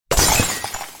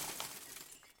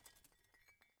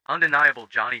Undeniable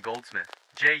Johnny Goldsmith,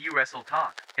 JU Wrestle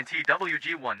Talk, and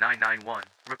TWG1991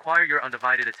 require your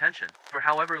undivided attention for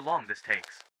however long this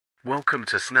takes. Welcome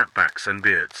to Snapbacks and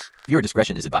Beards. Viewer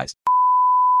discretion is advised.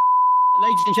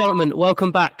 Ladies and gentlemen,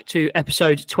 welcome back to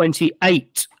episode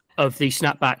 28 of the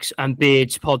Snapbacks and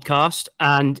Beards podcast,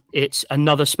 and it's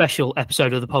another special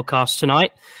episode of the podcast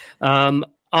tonight. I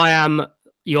am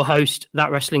your host,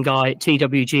 That Wrestling Guy,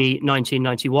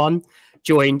 TWG1991,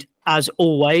 joined as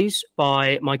always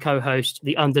by my co-host,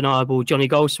 the undeniable Johnny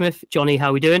Goldsmith. Johnny, how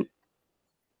are we doing?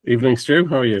 Evening, Stu.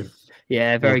 How are you?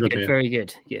 Yeah, very good, very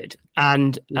good, good.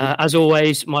 And as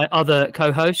always, my other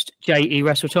co-host, J.E.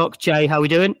 Wrestle Talk. Jay, how are we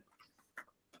doing?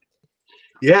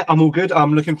 Yeah, I'm all good.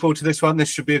 I'm looking forward to this one. This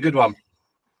should be a good one.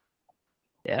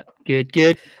 Yeah, good,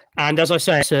 good. And as I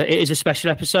say, it is a special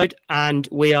episode, and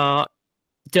we are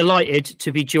delighted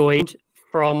to be joined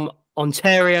from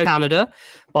Ontario, Canada,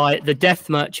 by the Death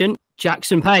Merchant,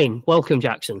 Jaxon Payne. Welcome,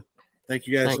 Jaxon. Thank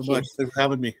you guys so much. Thanks for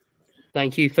having me.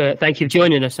 Thank you for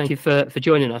joining us. Thank you for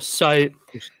joining us. So,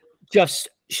 just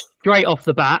straight off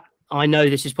the bat, I know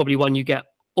this is probably one you get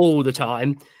all the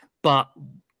time, but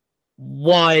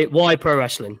why pro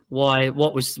wrestling?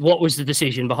 What was the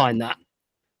decision behind that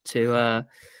to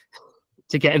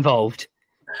get involved?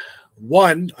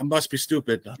 One, I must be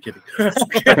stupid. No, I'm kidding.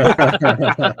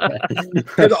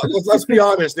 Let's be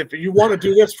honest. If you want to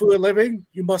do this for a living,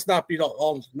 you must not be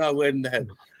all not right in the head.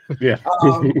 Yeah.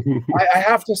 I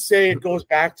have to say it goes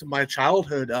back to my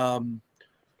childhood.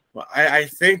 I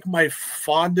think my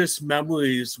fondest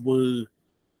memories were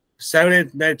Saturday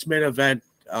night's main event.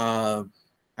 I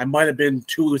might have been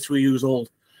 2 or 3 years old,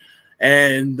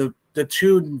 and the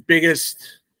two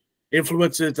biggest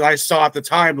influences that I saw at the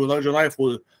time in larger life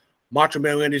were Macho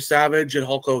Man Randy Savage and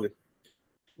Hulk Hogan.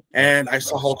 And I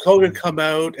saw Hulk Hogan come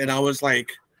out, and I was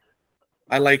like,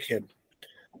 I like him.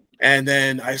 And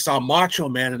then I saw Macho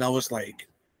Man, and I was like,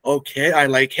 okay, I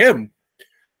like him.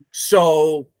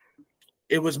 So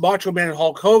it was Macho Man and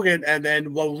Hulk Hogan, and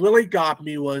then what really got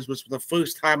me was the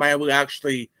first time I ever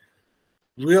actually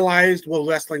realized what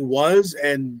wrestling was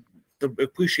and the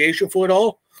appreciation for it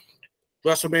all.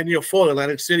 WrestleMania 4,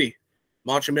 Atlantic City.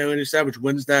 Macho Man Randy Savage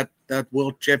wins that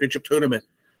World Championship tournament.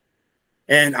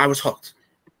 And I was hooked.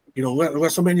 You know,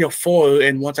 WrestleMania 4,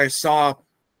 and once I saw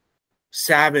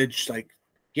Savage, like,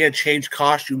 he had changed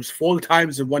costumes 4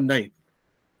 times in one night.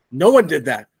 No one did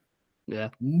that. Yeah.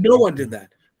 No one did that.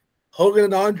 Hogan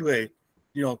and Andre,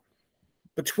 you know,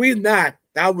 between that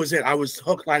was it. I was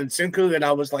hook, line, and sinker, and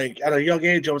I was like, at a young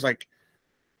age, I was like,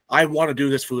 I want to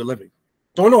do this for a living.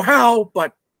 Don't know how,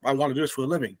 but I want to do this for a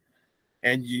living.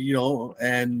 And, you know,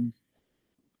 and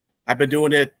I've been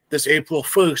doing it. This April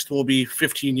 1st will be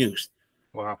 15 years.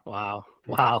 Wow.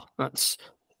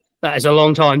 That is a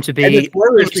long time to be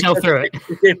put yourself through it.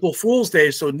 It's April Fool's Day,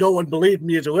 so no one believed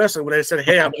me as a wrestler when I said,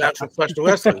 hey, I'm an actual professional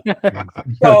wrestler.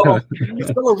 So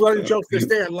it's still a running joke this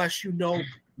day, unless you know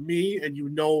me and you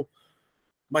know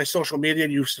my social media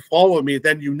and you follow me,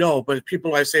 then you know. But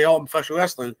people, I say, oh, I'm a professional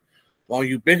wrestler. Well,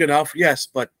 you big enough? Yes,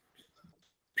 but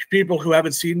people who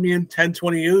haven't seen me in 10,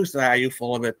 20 years, are you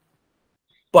full of it?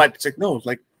 But it's like, no, it's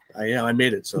like, I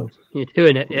made it. So you're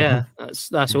doing it. Yeah.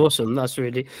 That's awesome. That's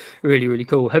really, really, really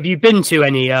cool. Have you been to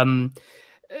any,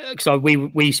 so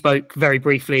we spoke very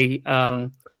briefly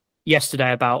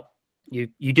yesterday about you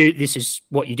do, this is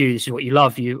what you do. This is what you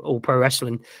love, you all pro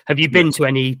wrestling. Have you been to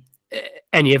any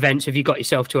events? Have you got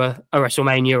yourself to a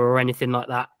WrestleMania or anything like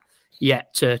that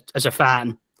yet as a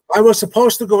fan? I was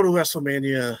supposed to go to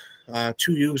WrestleMania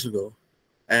 2 years ago,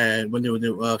 and when they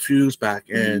were a few years back,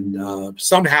 and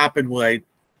something happened where I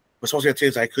was supposed to get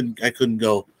tickets. I couldn't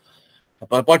go.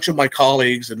 But a bunch of my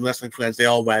colleagues and wrestling friends, they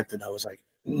all went, and I was like,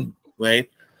 wait.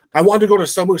 I wanted to go to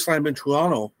SummerSlam in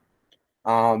Toronto,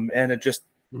 and it just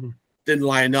didn't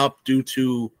line up due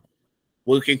to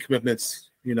working commitments,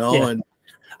 you know. Yeah. And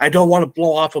I don't want to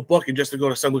blow off a booking just to go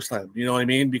to SummerSlam. You know what I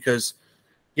mean? Because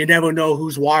you never know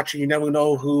who's watching. You never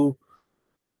know who.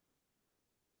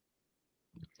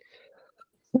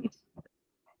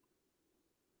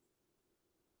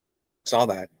 Saw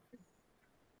that.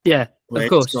 Yeah, right? Of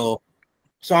course. So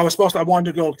I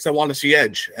wanted to go because I wanted to see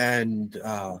Edge, and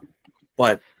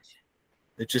but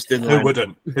it just didn't. Who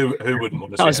wouldn't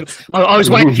want to see Edge? I was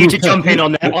waiting for you to jump in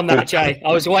on that, Jay.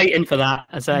 I was waiting for that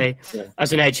as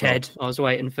an Edge head. I was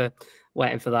waiting for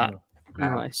that.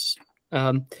 Nice.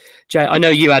 Jay, I know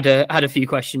you had a few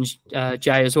questions,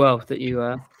 Jay, as well that you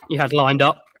had lined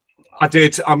up. I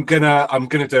did. I'm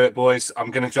gonna do it, boys.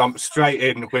 I'm gonna jump straight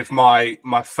in with my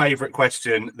favorite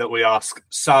question that we ask.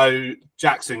 So,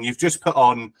 Jaxon, you've just put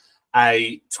on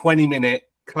a 20-minute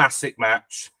classic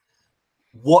match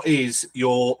what is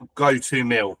your go-to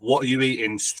meal? What are you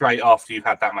eating straight after you've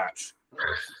had that match?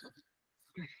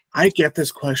 I get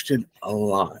this question a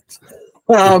lot.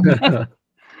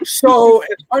 So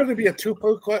it's probably going to be a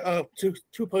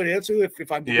two-part answer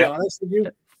if I'm to be honest with you.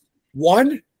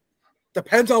 One,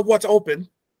 depends on what's open.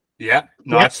 Yeah,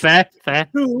 nice. Yeah, fair.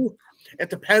 Two, it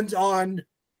depends on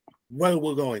where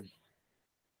we're going.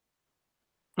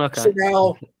 Okay. So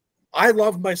now, I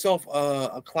love myself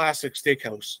a classic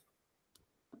steakhouse.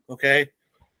 Okay,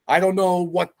 I don't know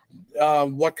what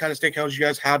kind of steakhouse you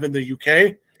guys have in the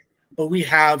UK, but we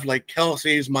have like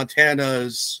Kelsey's,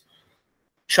 Montana's,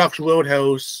 Chuck's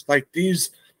Roadhouse, like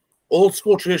these old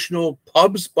school traditional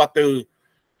pubs, but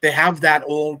they have that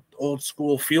old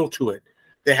school feel to it.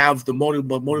 They have the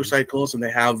motorcycles and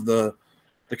they have the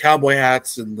cowboy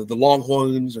hats and the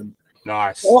longhorns and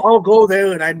nice. I'll go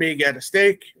there and I may get a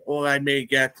steak or I may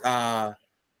get I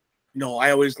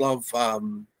always love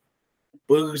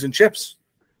burgers and chips.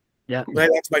 Yeah,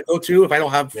 that's my go-to if I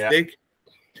don't have steak.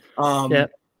 But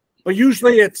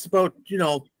usually it's about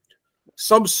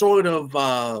some sort of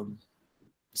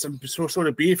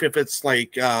beef. If it's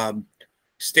like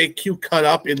steak cube cut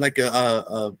up in like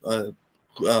a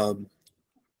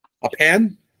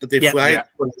pan that they fry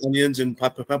with onions and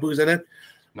peppers in it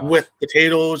with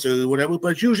potatoes or whatever.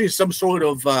 But it's usually some sort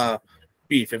of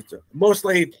beef.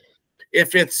 Mostly,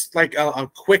 if it's like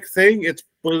a quick thing, it's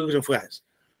burgers and fries.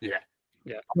 Yeah.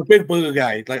 I'm a big burger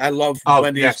guy. Like I love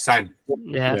Wendy's. Yeah, same.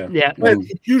 Yeah. But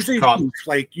it's usually beef,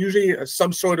 like usually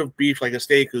some sort of beef, like a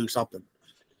steak or something.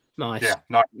 Nice. Yeah,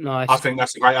 nice. I think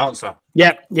that's a great answer.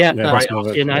 Yeah. Great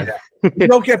answer, You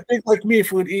don't get big like me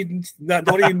for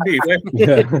not eating beef.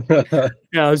 Right?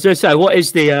 Yeah, I was going to say, what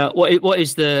is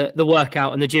the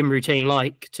workout and the gym routine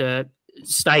like to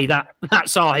stay that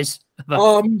size?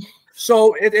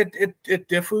 So it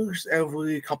differs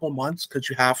every couple months because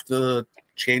you have to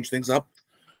change things up.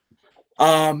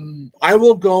 I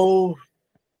will go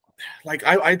like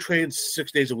I train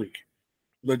 6 days a week,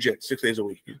 legit 6 days a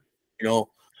week.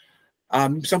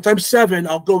 Sometimes 7.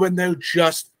 I'll go in there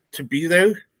just to be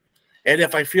there, and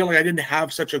if I feel like I didn't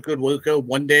have such a good workout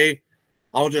one day,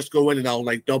 I'll just go in and I'll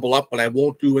like double up, but I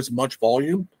won't do as much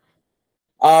volume.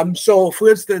 So for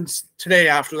instance, today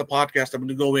after the podcast, I'm going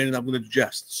to go in and I'm going to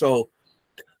digest. So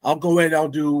I'll go in, I'll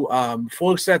do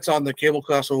 4 sets on the cable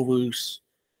crossovers,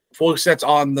 4 sets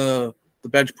on the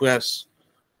bench press,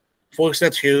 4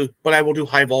 sets here, but I will do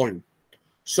high volume.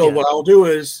 So what I'll do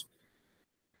is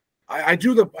I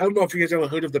don't know if you guys ever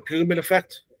heard of the pyramid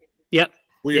effect. Yep.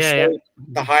 Where you start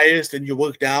the highest and you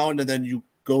work down and then you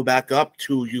go back up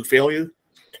to your failure.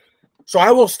 So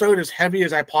I will start as heavy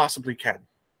as I possibly can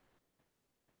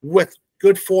with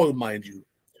good form, mind you.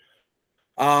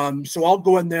 So I'll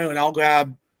go in there and I'll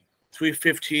grab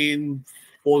 315,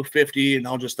 450, and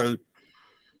I'll just start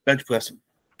bench pressing.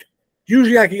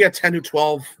 Usually I can get 10 to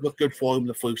 12 with good form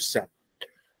the first set.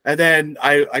 And then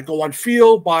I go on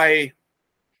feel by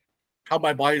how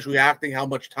my body's reacting, how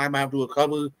much time I have to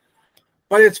recover.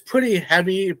 But it's pretty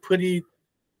heavy, pretty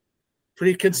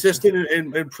consistent,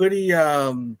 and pretty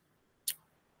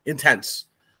intense.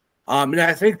 And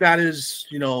I think that is,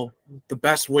 the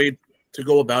best way to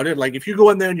go about it. Like if you go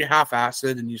in there and you half-ass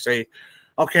it and you say,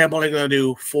 okay, I'm only going to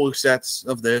do 4 sets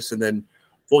of this and then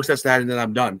 4 sets of that and then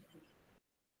I'm done.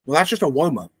 Well, that's just a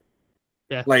warm-up.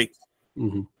 Yeah.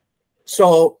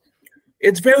 So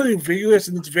it's very vigorous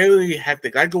and it's very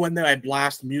hectic. I go in there, I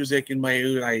blast music in my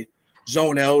ear, I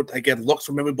zone out, I get looks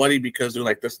from everybody because they're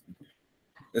like, this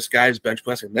guy's bench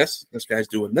pressing this guy's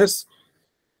doing this.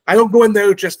 I don't go in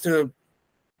there just to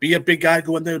be a big guy. I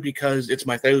go in there because it's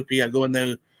my therapy. I go in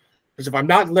there because if I'm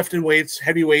not lifting weights,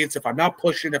 heavy weights, if I'm not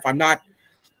pushing, if I'm not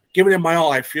giving it my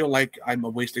all, I feel like I'm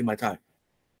wasting my time.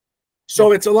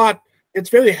 So it's a lot. It's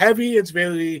very heavy, it's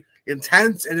very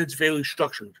intense, and it's very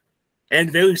structured and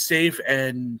very safe.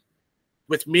 And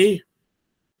with me,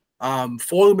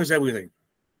 form is everything.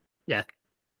 Yeah.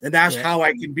 And that's how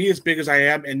I can be as big as I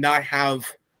am and not have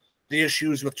the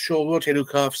issues with shoulder rotator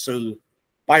cuffs or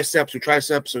biceps or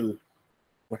triceps or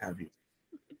what have you.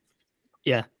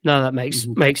 Yeah, no, that makes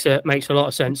a lot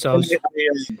of sense. And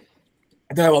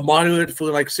then I will monitor it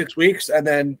for like 6 weeks, and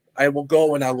then I will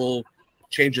go and I will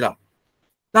change it up.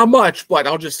 Not much, but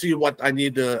I'll just see what I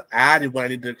need to add and what I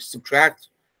need to subtract,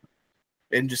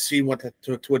 and just see what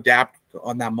to adapt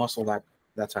on that muscle that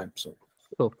time. So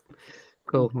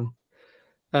cool.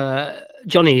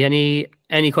 Johnny,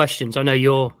 any questions? I know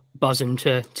you're buzzing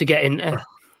to get in there.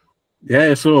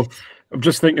 Yeah, so I'm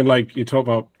just thinking, like, you talk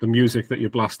about the music that you're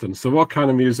blasting. So what kind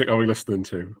of music are we listening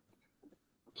to?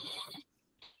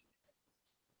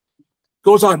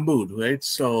 Goes on mood, right?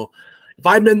 So if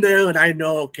I'm in there and I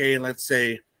know, okay, let's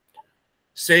say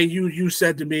you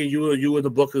said to me, you were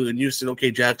the booker, and you said,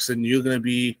 okay, Jaxon, you're gonna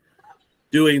be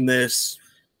doing this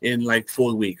in like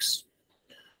 4 weeks,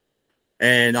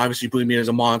 and obviously putting me as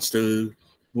a monster,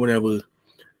 whatever.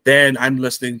 Then I'm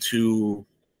listening to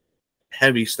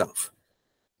heavy stuff.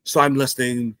 So I'm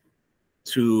listening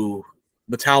to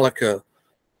Metallica,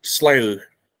 Slayer,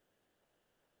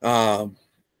 Avenged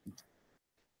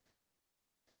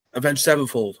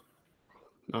Sevenfold,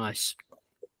 Nice.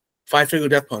 Five Finger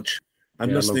Death Punch. I'm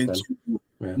listening to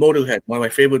Yeah. Motorhead, one of my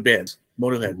favorite bands,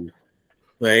 Motorhead,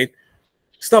 right?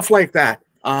 Stuff like that.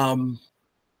 And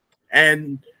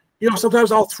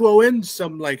sometimes I'll throw in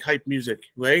some like hype music,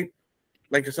 right?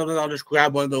 Like sometimes I'll just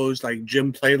grab one of those like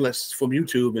gym playlists from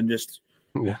YouTube and just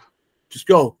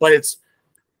go. But it's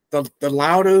the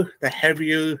louder, the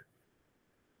heavier,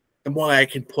 the more I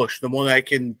can push, the more I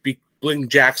can bring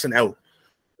Jaxon out.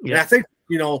 Yeah. And I think,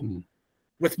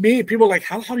 with me, people are like,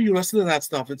 how do you listen to that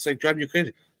stuff? It's like driving you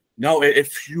crazy. No, it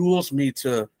fuels me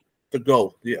to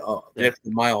go the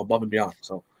extra mile above and beyond.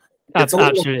 So it's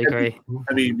absolutely agree.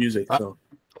 Heavy music. So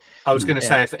I was going to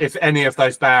say, if any of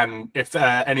those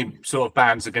any sort of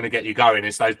bands are going to get you going,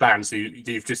 it's those bands that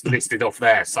you've just listed off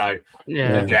there. So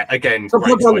again,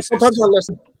 sometimes I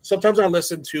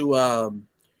listen to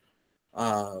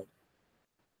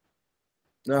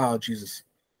oh Jesus.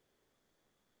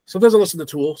 Sometimes I listen to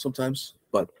Tool, sometimes,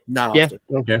 but not often.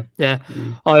 Okay. Yeah,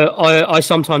 I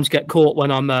sometimes get caught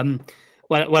when I'm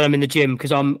when I'm in the gym,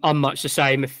 because I'm much the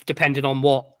same. If depending on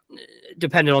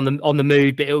the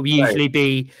mood, but it'll usually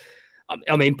be.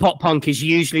 I mean, pop punk is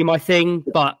usually my thing,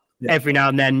 but every now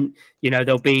and then,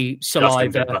 there'll be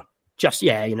Saliva. They'll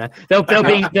be how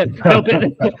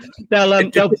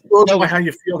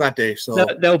you feel that day. So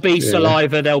there'll be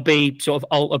Saliva, there'll be sort of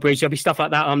Alter Bridge, there'll be stuff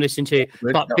like that I'm listening to.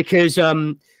 But because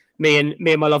me and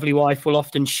my lovely wife will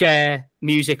often share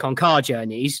music on car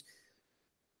journeys,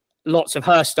 lots of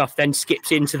her stuff then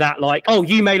skips into that, like, oh,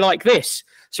 you may like this.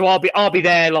 So I'll be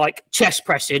there like chest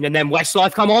pressing, and then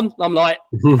Westlife come on. I'm like,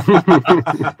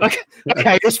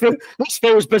 okay, this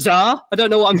feels bizarre. I don't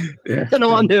know what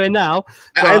I'm doing now.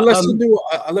 But, I listen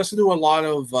to a lot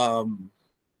of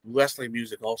wrestling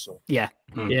music also. Yeah,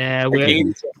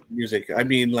 music. I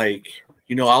mean, like,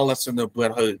 I'll listen to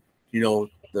Bret Hart,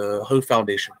 the Hart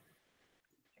Foundation.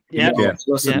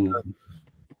 Listen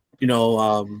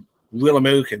to, Real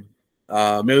American,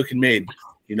 American Made.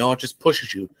 It just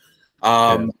pushes you.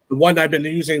 The one I've been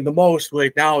using the most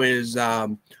right now is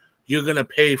You're Gonna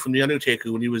Pay from The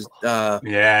Undertaker when he was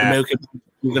American.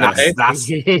 You're Gonna Pay. That's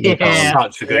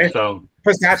such a good song.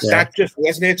 Because that just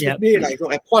resonates with me.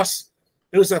 And plus,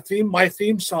 there's my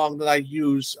theme song that I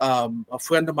use. A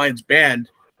friend of mine's band,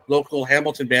 local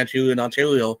Hamilton band here in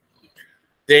Ontario,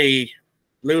 they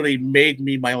literally made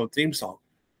me my own theme song.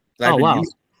 Wow.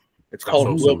 It's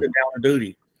called Broken Down and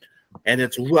Dirty. And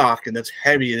it's rock, and it's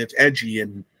heavy, and it's edgy,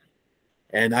 and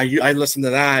I listen to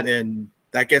that, and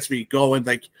that gets me going,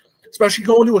 like, especially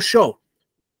going to a show.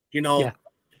 I know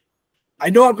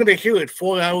I'm going to hear it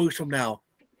 4 hours from now,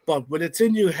 but when it's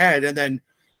in your head, and then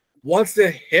once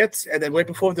it hits, and then right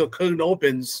before the curtain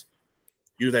opens,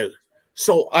 you're there.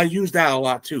 So I use that a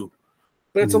lot too.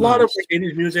 But it's a lot of like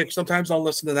 80s music. Sometimes I'll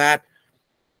listen to that.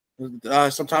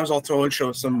 Sometimes I'll throw in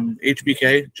some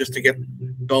HBK just to get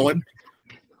going.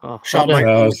 No!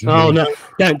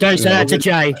 Don't say that to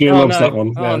Jay. Jay loves that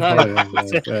one.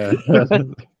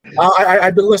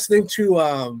 I've been listening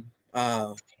to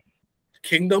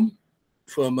Kingdom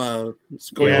from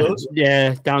Scorpios.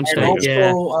 Downstate.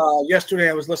 And also,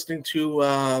 yesterday I was listening to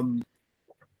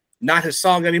not his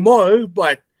song anymore,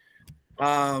 but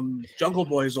Jungle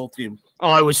Boy's old theme. Oh,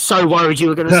 I was so worried you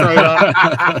were going to say that.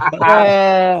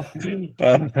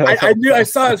 I knew, I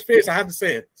saw his face. I had to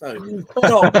say it. Sorry.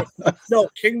 No,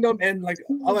 Kingdom, and like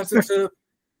I'll listen to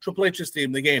Triple H's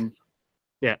theme, the game.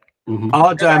 Yeah.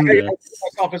 I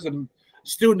myself as a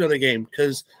student of the game,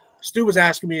 because Stu was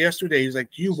asking me yesterday. He's like,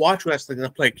 "Do you watch wrestling?" And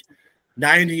I'm like,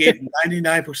 98,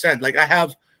 99%. Like I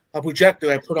have a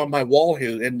projector I put on my wall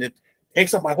here, and it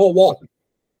takes up my whole wall.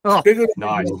 It's bigger than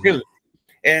my computer.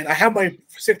 And I have my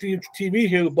 60-inch TV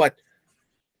here, but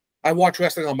I watch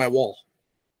wrestling on my wall.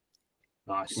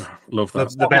 Nice. Love that.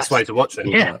 That's the best way to watch it.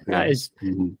 Yeah, that is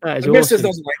awesome. Mrs.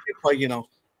 doesn't like it,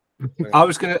 but I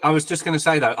was just gonna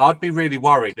say though, I'd be really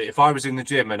worried that if I was in the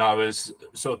gym and I was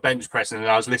sort of bench pressing and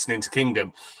I was listening to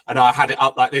Kingdom and I had it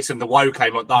up like this and the woe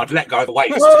came on, I'd let go of the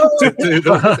weights to do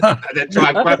the, and then try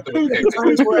and grab them.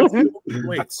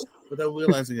 Weights without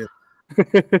realizing it.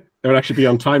 They would actually be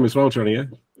on time as well, Johnny.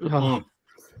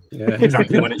 Yeah,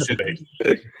 exactly when it should be.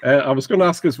 I was going to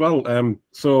ask as well.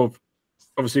 So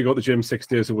obviously you go to the gym 6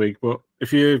 days a week, but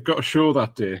if you've got a show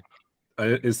that day,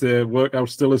 is the workout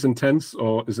still as intense,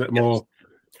 or is it more?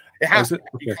 It has to,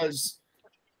 Okay.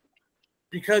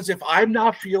 because if I'm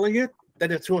not feeling it,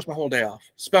 then it throws my whole day off.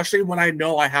 Especially when I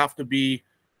know I have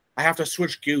to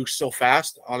switch gears so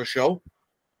fast on a show.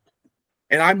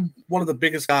 And I'm one of the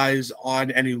biggest guys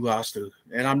on any roster.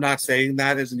 And I'm not saying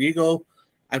that as an ego.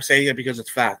 I'm saying it because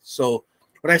it's fact. So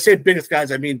when I say biggest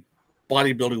guys, I mean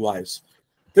bodybuilding wise.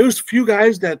 There's a few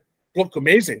guys that look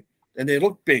amazing and they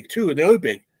look big too, and they're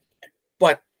big.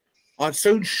 But on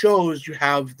certain shows, you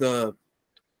have the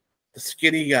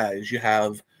skinny guys, you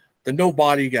have the no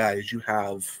body guys, you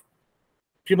have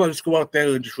people that just go out there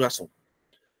and just wrestle.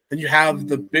 Then you have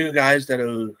the bigger guys that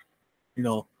are,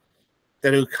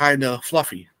 that are kind of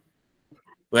fluffy,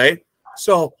 right?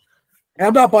 So, and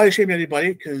I'm not body shaming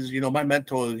anybody because my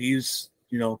mentor, he's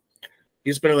been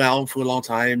around for a long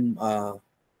time.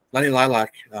 Lenny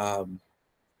Lilac. I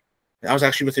was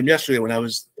actually with him yesterday when I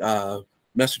was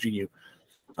messaging you.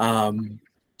 And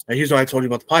he's the one I told you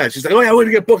about the pilots. He's like, "Oh yeah, I want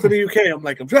to get booked in the UK." I'm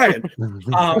like, "I'm trying."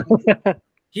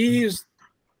 He's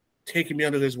taking me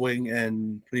under his wing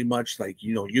and pretty much like,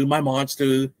 you my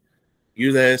monster,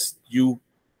 you this, you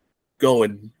go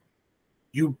and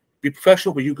you be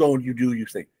professional, but you go and you do your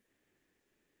thing.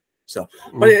 So,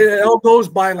 but it all goes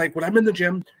by like when I'm in the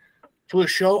gym to a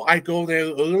show, I go there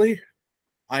early,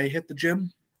 I hit the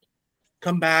gym,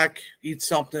 come back, eat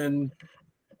something,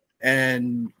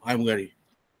 and I'm ready.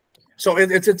 So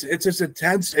it's as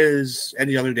intense as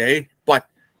any other day, but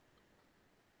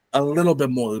a little bit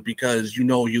more because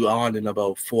you're on in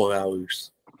about 4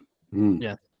 hours.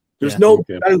 Yeah. There's no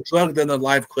better drug than a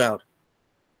live crowd.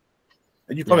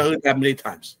 And you probably heard that many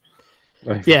times.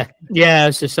 Yeah,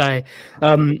 as to say.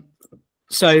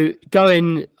 So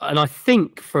going, and I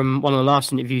think from one of the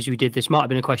last interviews we did, this might have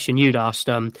been a question you'd asked,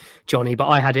 Johnny, but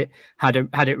I had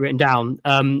it written down.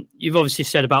 You've obviously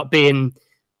said about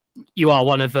you are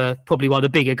probably one of the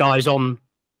bigger guys on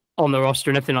the roster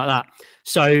and everything like that.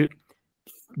 So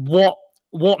what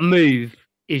move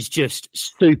is just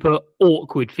super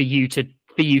awkward for you to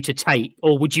take,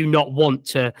 or would you not want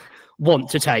to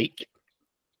take?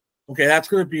 Okay, that's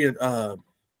going to be a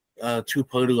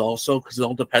two-parter also because it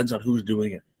all depends on who's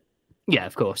doing it. Yeah,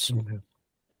 of course.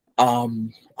 I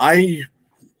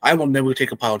will never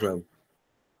take a pile driver.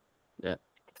 Yeah,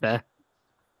 fair.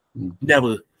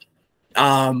 Never.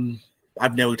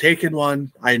 I've never taken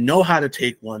one. I know how to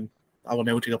take one. I will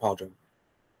never take a pile driver.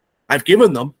 I've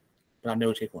given them, but I'll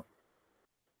never take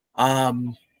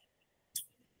one.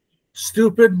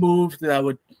 Stupid move that I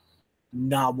would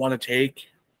not want to take.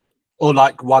 Or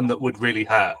like one that would really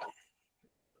hurt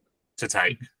to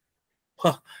take.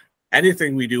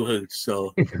 Anything we do hurts.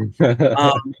 So,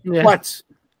 Yeah. but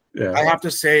I have to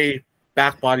say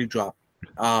back body drop.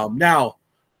 Now,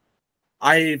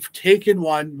 I've taken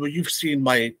one where you've seen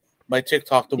my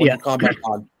TikTok, the one you comment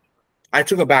on. I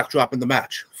took a back drop in the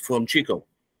match from Chico.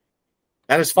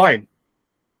 That is fine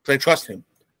because I trust him.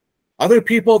 Other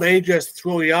people, they just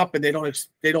throw you up and they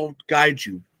don't guide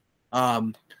you.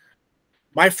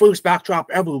 My first backdrop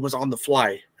ever was on the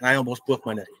fly, and I almost broke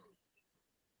my neck.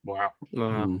 Wow.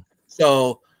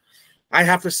 So I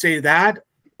have to say that,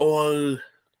 or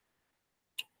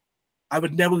I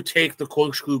would never take the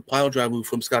corkscrew pile driver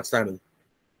from Scott Steiner.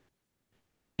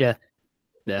 Yeah.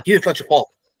 He didn't touch a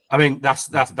ball. I mean, that's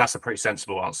a pretty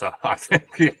sensible answer, I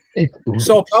think.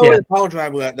 So pile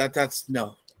driver, that's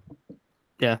no.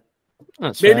 Yeah.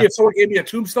 That's maybe fair. if someone gave me a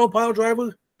tombstone pile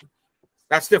driver,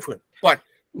 that's different. But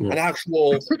an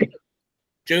actual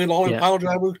Jerry Lawler pile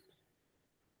driver,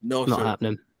 no, not sir.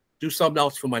 happening. Do something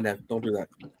else for my neck. Don't do that.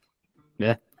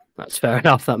 Yeah, that's fair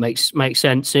enough. That makes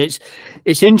sense.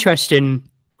 It's interesting.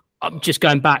 I'm just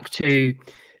going back to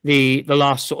the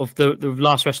last sort of the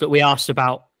last wrestler that we asked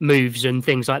about moves and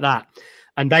things like that,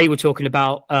 and they were talking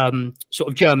about sort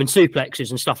of German suplexes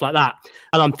and stuff like that.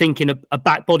 And I'm thinking a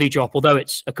back body drop, although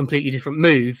it's a completely different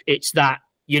move, it's that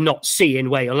you're not seeing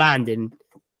where you're landing,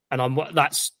 and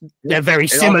they're very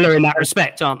similar in that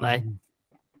respect, aren't they?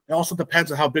 It also depends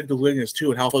on how big the ring is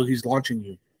too, and how far he's launching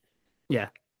you. Yeah.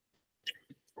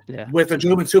 With a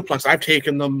German suplex, I've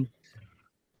taken them,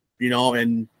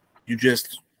 and you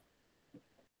just,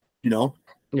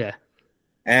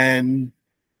 and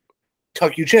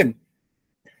tuck your chin.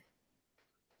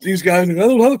 These guys, I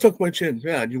don't know how to tuck my chin.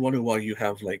 Yeah, and you wonder why you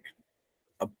have like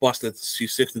a busted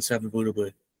C6 and 7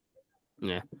 vertebrae.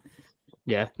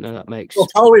 Yeah, no, that makes. So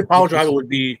probably power driver would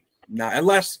be not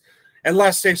unless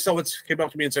say someone came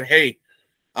up to me and said, "Hey,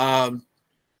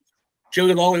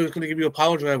 Jerry Lawler is going to give you a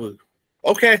power driver."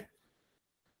 Okay,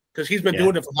 because he's been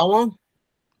doing it for how long?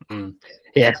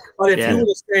 Yeah. But if you were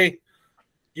to say,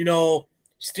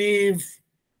 Steve,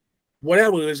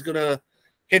 whatever, is gonna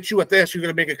hit you with this. You're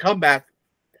gonna make a comeback.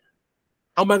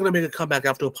 How am I gonna make a comeback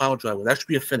after a pile driver? That should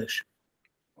be a finish.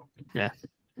 Yeah.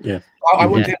 I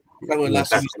wouldn't take a driver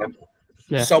unless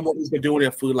Yeah. someone who's been doing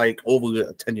it for like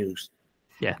over 10 years.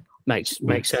 Yeah, makes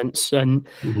sense. And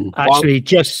Mhm. actually,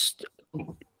 just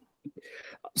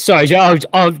sorry, Joe,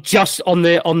 I'm just on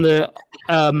the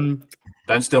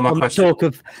Don't steal my on the question. talk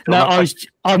of no,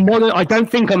 I don't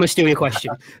think I'm gonna steal your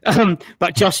question.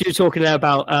 But just you were talking there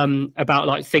about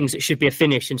like things that should be a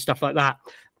finish and stuff like that.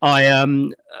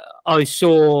 I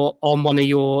saw on one of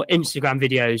your Instagram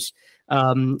videos.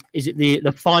 Is it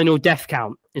the final death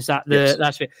count? Is that the Yes.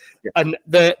 that's it? Yeah. And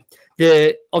the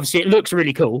obviously it looks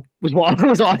really cool was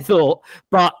what I thought,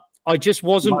 but I just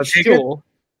wasn't wanna take sure.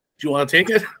 Do you want to take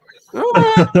it?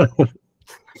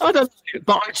 I don't know,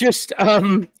 but I just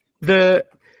the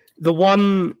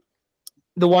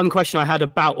one question I had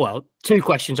about, well, two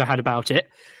questions I had about it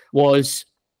was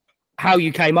how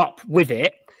you came up with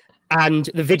it, and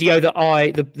the video that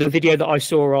I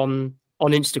saw on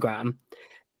Instagram.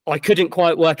 I couldn't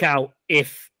quite work out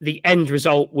if the end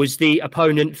result was the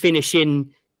opponent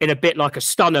finishing in a bit like a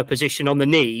stunner position on the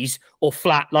knees or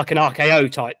flat like an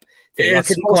RKO type thing. I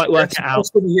couldn't quite work it out.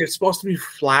 It's supposed to be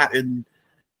flat, and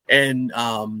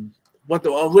what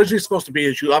the originally supposed to be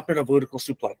is you up in a vertical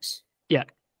suplex. Yeah.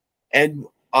 And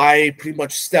I pretty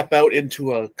much step out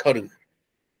into a cutter.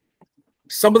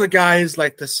 Some of the guys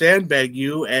like to sandbag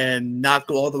you and not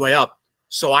go all the way up.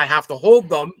 So I have to hold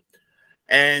them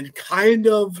and kind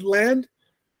of land,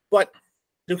 but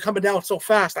they're coming down so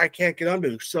fast I can't get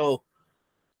under. So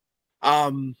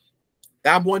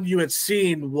that one you had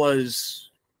seen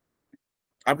was,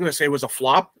 I'm gonna say, was a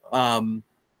flop.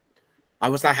 I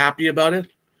was not happy about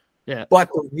it. Yeah. But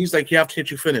he's like, you have to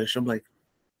hit your finish. I'm like,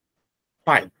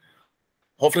 fine.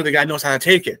 Hopefully the guy knows how to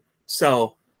take it.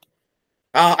 So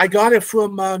I got it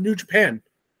from New Japan.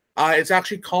 It's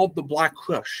actually called the Black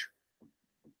Crush.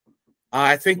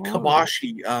 I think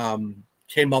Kabashi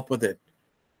came up with it.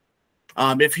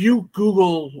 If you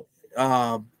Google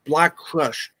Black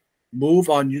Crush move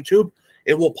on YouTube,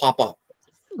 it will pop up.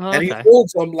 Oh, And he okay.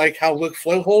 holds them like how Ric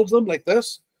Flair holds them, like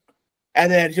this. And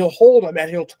then he'll hold him and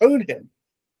he'll turn him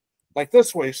like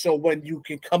this way. So when you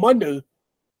can come under,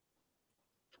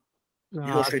 you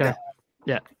go straight down.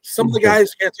 Yeah. Some of the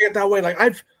guys can't see it that way. Like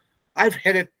I've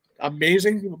hit it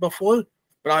amazing before,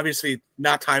 but obviously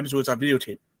not times where it's on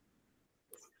videotape.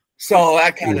 So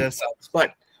that kind of sucks.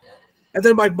 But and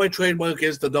then my trademark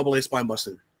is the AA spine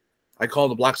buster. I call it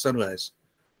the Black Sunrise.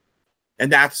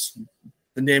 And that's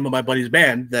the name of my buddy's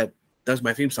band that does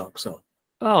my theme song. So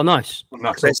Oh, nice.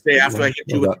 because I say after I hit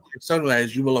you with a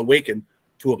sunrise, you will awaken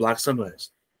to a black sunrise.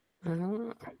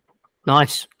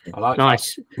 Nice. I like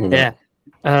Nice. Yeah.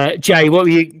 Jay, what were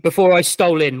you before I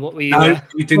stole in? What were you? No,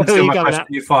 you didn't what were steal you my going question.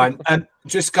 at? You're fine.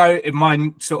 Just go.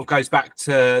 Mine sort of goes back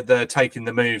to the taking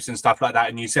the moves and stuff like that.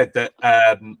 And you said that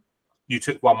you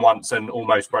took one once and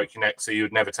almost broke your neck, so you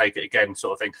would never take it again,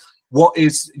 sort of thing. What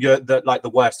is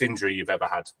the worst injury you've ever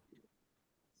had?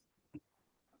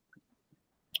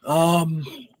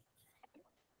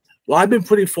 Well, I've been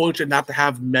pretty fortunate not to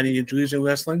have many injuries in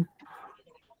wrestling.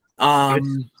 But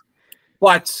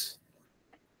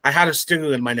I had a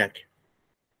stinger in my neck.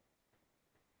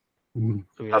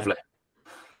 Lovely.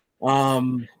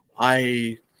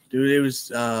 I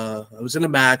was in a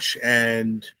match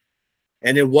and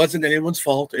it wasn't anyone's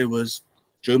fault. It was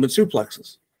German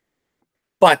suplexes.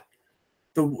 But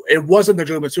it wasn't the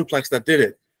German suplex that did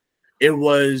it. It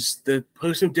was the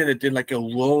person who did like a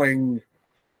rolling,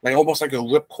 like almost like a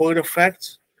ripcord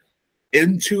effect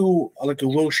into like a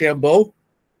Rochambeau.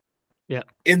 Yeah.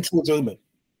 Into a German.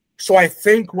 So I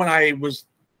think when I was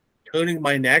turning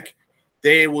my neck,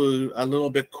 they were a little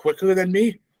bit quicker than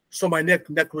me. So my neck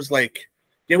was like,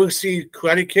 you ever see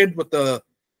Karate Kid with the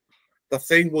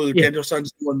thing where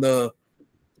Daniel-san's doing the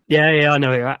Yeah, I know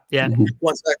where you're at. Yeah.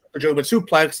 what's that, the German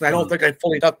suplex, and I don't think I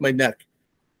fully tucked my neck.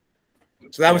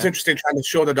 So that was interesting, trying to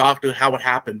show the doctor how it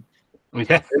happened.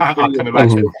 Yeah, I can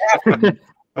imagine.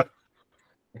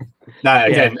 No,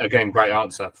 again, great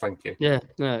answer. Thank you. Yeah,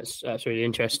 no, that's really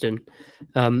interesting.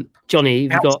 Johnny,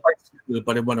 have you got?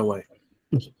 But it went away.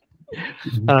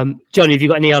 Johnny, have you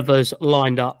got any others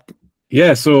lined up?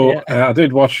 Yeah, so I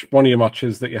did watch one of your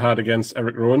matches that you had against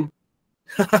Eric Rowan.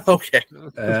 Okay.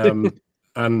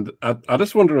 And I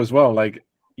just wonder as well, like,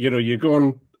 you're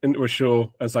going into a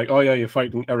show as like, oh yeah, you're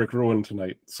fighting Eric Rowan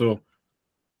tonight. So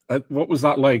what was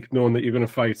that like, knowing that you're going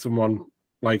to fight someone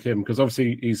like him? Because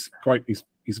obviously he's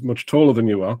much taller than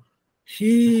you are.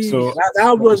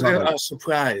 That was a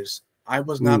surprise. I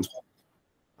was not told.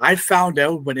 I found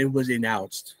out when it was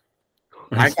announced.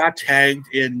 I got tagged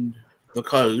in the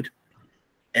code,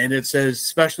 and it says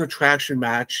special attraction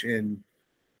match. And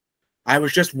I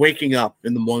was just waking up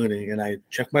in the morning, and I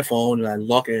check my phone, and I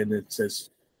look, and it says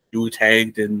you were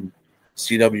tagged in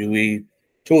CWE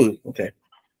 2. Okay.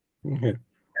 Okay.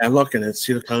 I look, and I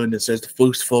see the code, and it says the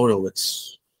first photo.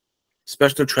 It's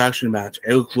special attraction match: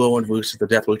 Eric Rowans versus the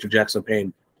Death Wish of Jaxon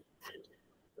Payne.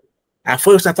 At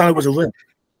first, I thought it was a win.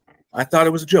 I thought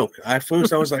it was a joke. At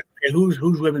first, I was like, "Okay, who's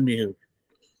ribbing me here?"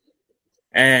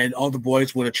 And all the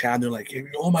boys would have chatted. They're like,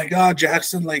 "Oh my God,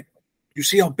 Jaxon! Like, you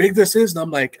see how big this is?" And I'm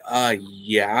like,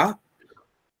 yeah."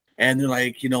 And they're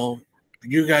like,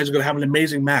 you guys are gonna have an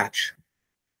amazing match.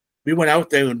 We went out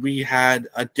there and we had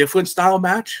a different style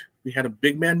match. We had a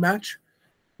big man match.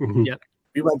 Mhm. Yep.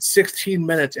 We went 16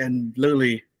 minutes, and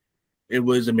literally, it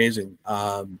was amazing.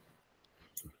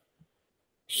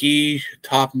 He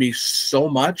taught me so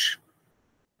much.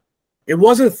 It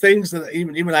wasn't things that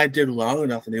even I did wrong or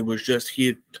nothing. It was just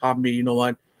he taught me, you know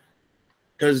what?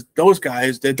 Because those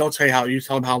guys, they don't tell you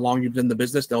tell them how long you've been in the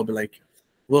business. They'll be like,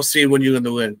 "We'll see when you're in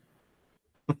the win."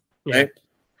 Yeah. Right?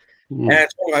 And I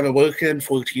told him I've been working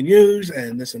 14 years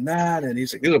and this and that. And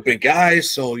he's like, "You're a big guy,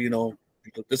 so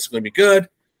this is going to be good."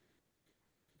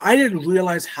 I didn't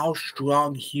realize how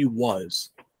strong he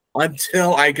was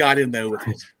until I got in there with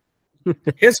him.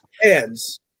 His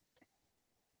hands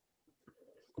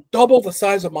double the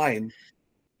size of mine.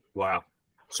 Wow.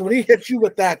 So when he hit you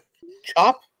with that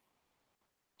chop,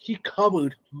 he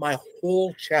covered my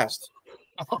whole chest.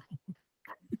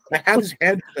 I had his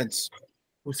handprints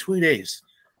for 3 days.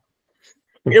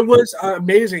 It was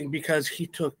amazing because he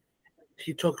took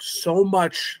so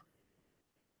much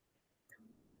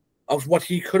of what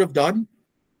he could have done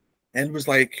and was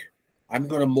like, "I'm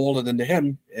going to mold it into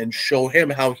him and show him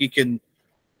how he can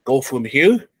go from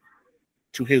here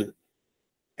to here."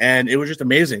 And it was just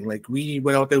amazing. Like, we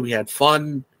went out there, we had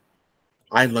fun.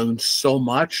 I learned so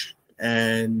much,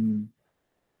 and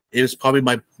it was probably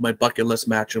my bucket list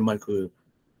match of my career.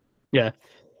 Yeah.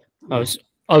 I was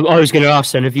going to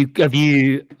ask then, have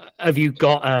you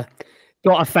got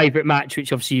a favorite match,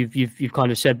 which obviously you've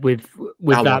kind of said with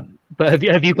that, but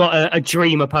have you got a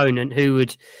dream opponent? Who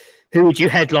would you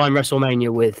headline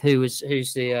WrestleMania with? Who's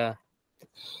the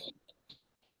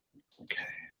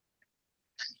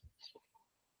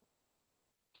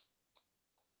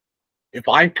If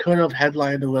I could have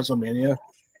headlined the WrestleMania, it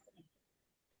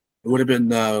would have been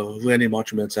Randy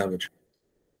Macho Man Savage.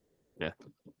 fair?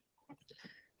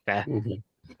 Mhm.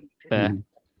 Fair. Mhm.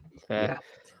 Fair. Yeah.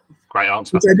 Great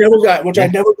answer. I never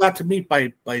got to meet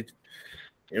by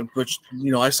which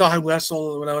I saw him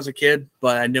wrestle when I was a kid,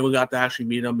 but I never got to actually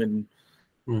meet him. And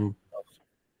Mhm.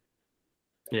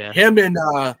 Yeah. him and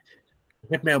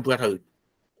Hitman Bret Hart.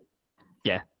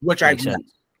 Yeah. Which I Makes met.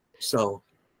 sense. So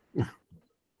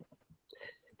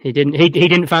He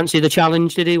didn't fancy the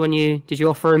challenge, did he? Did you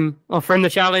offer him the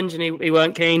challenge and he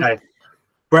weren't keen? Okay.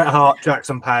 Bret Hart,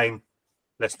 Jaxon Payne.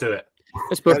 Let's do it.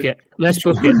 Let's book it. Let's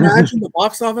book can you it. imagine the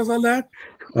box office on that?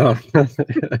 Oh.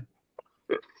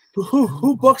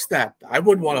 Who books that? I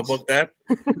wouldn't want to book that.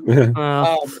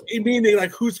 You mean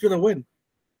like who's gonna win?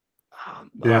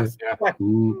 Yeah. But,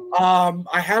 Mm.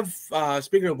 I have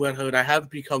speaking of Bret Hart, I have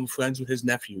become friends with his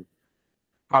nephew.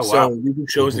 Oh, So wow. we do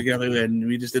shows together, and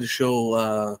we just did a show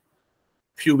a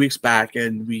few weeks back,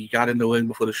 and we got in the ring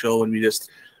before the show, and we just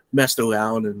messed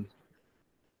around. And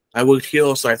I worked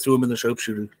heel, so I threw him in the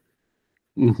sharpshooter.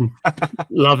 Mhm.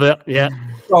 Love it. Yeah.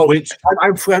 So Which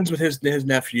I'm friends with his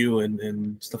nephew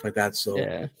and stuff like that. So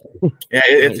Yeah.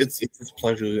 it's a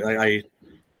pleasure.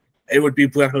 It would be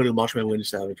Bret Hart and Macho Man Randy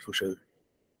Savage for sure.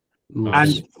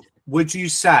 Nice. And would you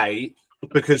say,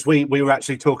 because we were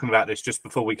actually talking about this just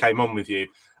before we came on with you,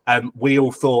 we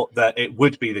all thought that it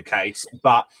would be the case,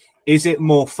 but is it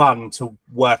more fun to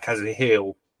work as a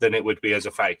heel than it would be as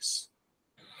a face?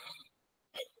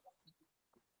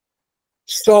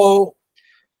 So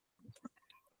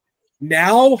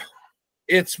now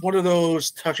it's one of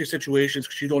those touchy situations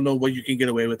because you don't know what you can get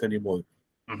away with anymore.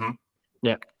 Mm-hmm.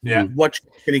 Yeah. Yeah. What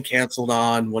you're getting canceled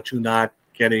on, what you're not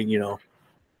getting,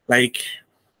 like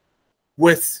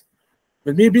with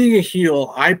me being a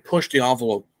heel, I push the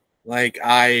envelope. Like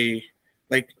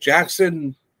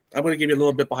Jaxon, I'm going to give you a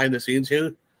little bit behind the scenes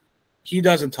here. He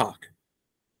doesn't talk.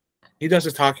 He does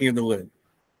his talking in the ring.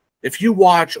 If you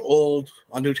watch old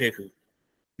Undertaker,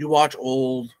 you watch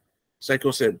old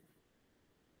Psycho Sid,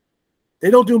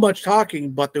 they don't do much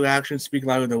talking, but their actions speak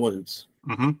louder than words.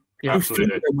 Mm-hmm. Yeah, You feel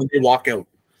absolutely. them when they walk out.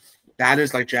 That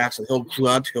is like Jaxon. He'll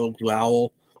grunt, he'll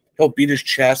growl, he'll beat his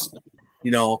chest.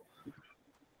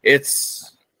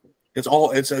 It's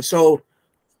so.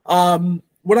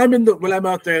 When I'm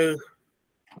out there,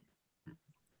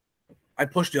 I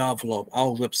push the envelope.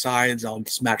 I'll rip sides. I'll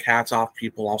smack hats off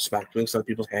people. I'll smack drinks out of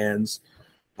people's hands.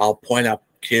 I'll point at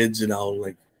kids, and I'll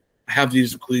like have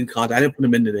these green contacts. I didn't put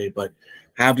them in today, but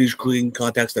have these green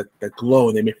contacts that glow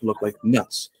and they make you look like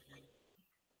nuts.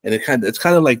 And it's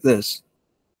kind of like this,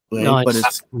 right? Nice.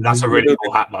 But That's a really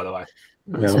cool hat, by the way.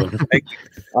 Yeah. like,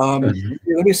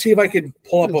 let me see if I can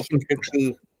pull up a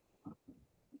picture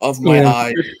of my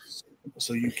eyes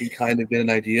so you can kind of get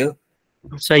an idea.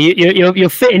 So you're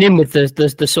fitting in with the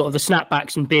sort of the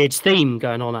snapbacks and beards theme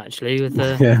going on actually with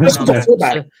the. Yeah. This one's a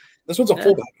fullback. This one's a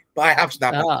fullback, but I have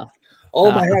snapbacks.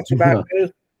 All my hats are back there.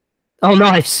 Oh,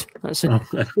 nice. That's it.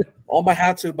 All my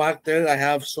hats are back there. I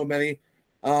have so many.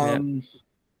 And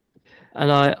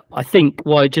I think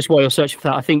while you're searching for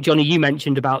that, I think Johnny, you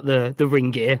mentioned about the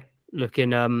ring gear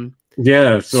looking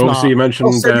Yeah, so smart. obviously you mentioned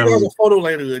I'll send you guys a photo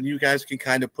later, and you guys can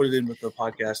kind of put it in with the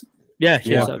podcast. Yeah,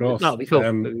 of course. That'll be cool.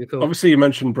 That'll be cool. Obviously, you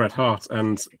mentioned Bret Hart,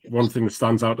 and one thing that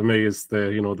stands out to me is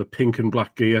the pink and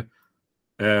black gear.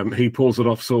 He pulls it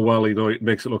off so well, it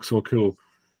makes it look so cool.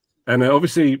 And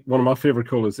obviously, one of my favorite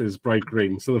colors is bright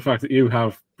green. So the fact that you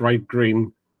have bright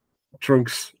green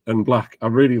trunks and black, I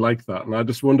really like that. And I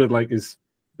just wondered, like, is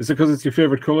it because it's your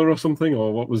favorite color or something,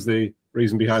 or what was the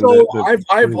reason behind it? So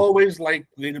I've always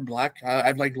liked green and black.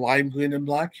 I've liked lime green and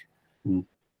black.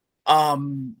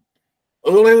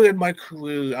 Earlier in my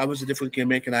career, I was a different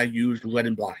gimmick, and I used red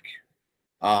and black.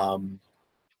 And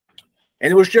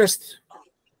it was just,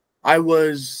 I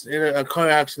was in a car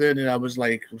accident, and I was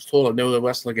told I'd never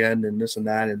wrestle again, and this and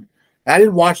that, and I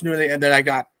didn't watch anything. And then I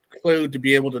got cleared to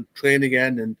be able to train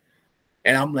again,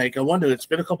 and I'm like, I wonder. It's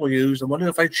been a couple of years. I wonder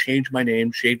if I change my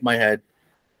name, shave my head,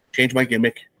 change my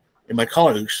gimmick, and my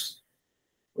colors,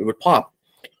 it would pop.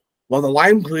 Well, the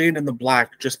lime green and the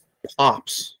black just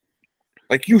pops.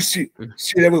 Like you see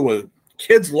it everywhere.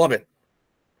 Kids love it.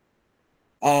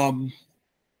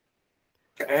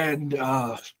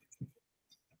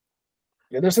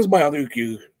 This is my other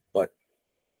gear, but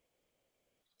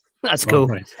that's cool.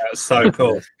 Right. That's so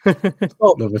cool.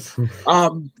 Love it.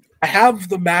 I have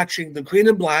the green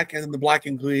and black, and then the black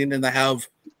and green, and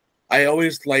I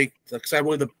always like, because I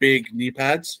wear the big knee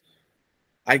pads.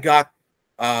 I got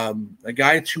a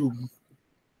guy to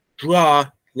draw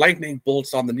lightning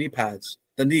bolts on the knee pads,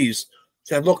 the knees,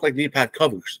 so they look like knee pad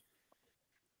covers.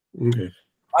 Okay.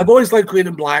 I've always liked green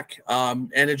and black,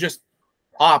 and it just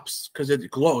pops because it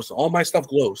glows. All my stuff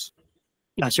glows.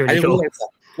 That's I really didn't cool. realize that.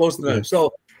 Glows to them.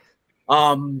 So,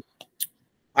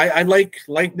 I like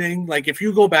lightning. Like if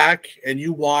you go back and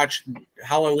you watch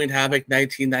Halloween Havoc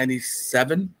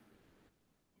 1997,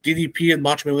 DDP and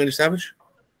Macho Man Randy Savage,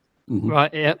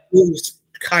 Right? Yeah. it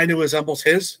kind of resembles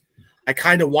his. I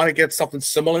kind of want to get something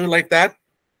similar like that.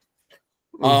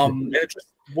 And it just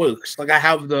works. Like I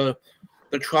have the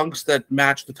trunks that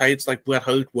match the tights, like Bret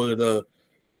Hart, where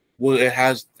it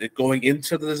has it going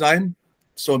into the design,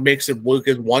 so it makes it work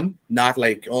as one, not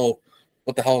like, oh,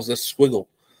 what the hell is this squiggle?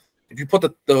 If you put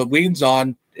the wings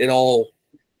on, it all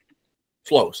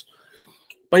flows.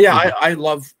 But yeah, I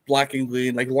love black and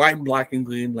green, like lime black and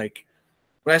green. Like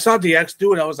when I saw DX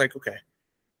do it, I was like, okay.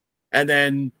 And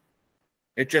then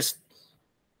it just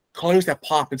colors that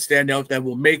pop and stand out that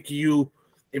will make you,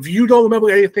 if you don't remember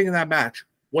anything in that match,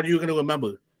 what are you going to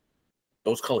remember?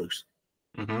 Those colors.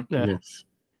 Yeah. Yes.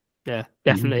 Yeah,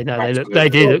 definitely. No,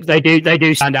 Absolutely. they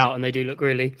do stand out, and they do look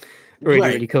really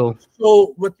cool.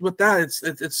 So with that,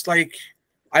 it's like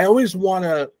I always want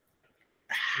to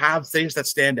have things that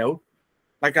stand out.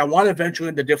 Like I want to venture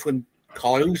into different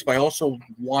colors, but I also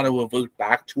want to revert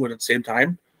back to it at the same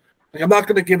time. Like I'm not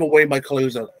going to give away my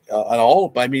colors at all,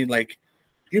 but I mean, like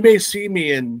you may see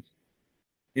me in,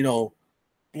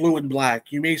 blue and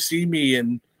black. You may see me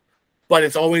in, but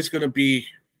it's always going to be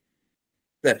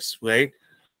this, right?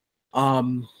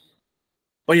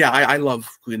 But yeah, I love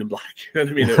green and black. You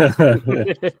know what I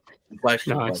mean?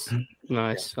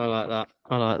 Nice. I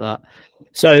like that.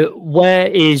 So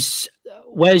where's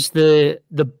the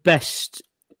best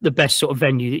sort of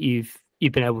venue that you've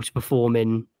been able to perform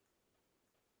in?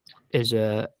 Is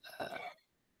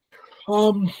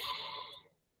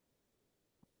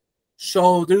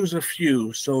So there's a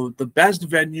few. So the best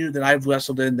venue that I've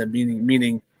wrestled in, that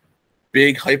meaning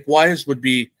big hype wise, would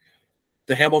be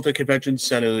the Hamilton Convention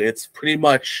Center. It's pretty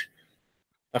much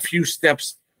a few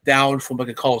steps down from like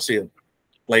a Coliseum,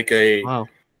 like a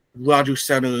Rogers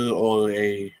Center or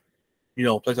a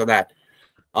place like that.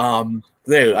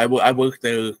 There I work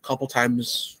there a couple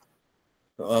times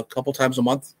a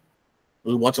month,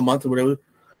 or once a month or whatever.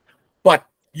 But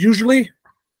usually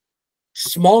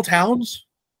small towns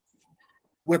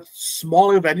with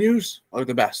smaller venues are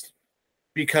the best,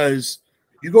 because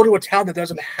You go to a town that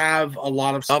doesn't have a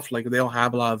lot of stuff, like they don't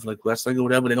have a lot of like wrestling or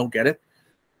whatever, they don't get it.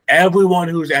 Everyone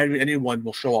who's anyone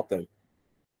will show up there.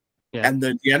 Yeah. And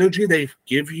the energy they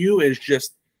give you is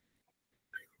just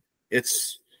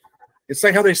it's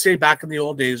like how they say back in the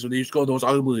old days when they used to go to those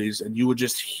armories and you would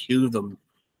just hear them.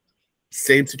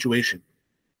 Same situation.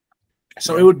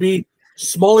 So it would be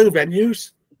smaller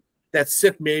venues that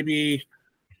sit maybe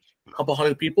a couple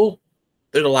hundred people.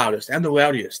 They're the loudest and the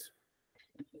rowdiest.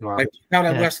 Wow. Like now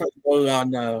that wrestling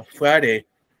on Friday,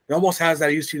 it almost has that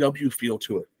ECW feel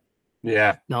to it.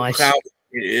 Yeah. Nice. The crowd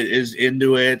is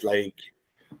into it. Like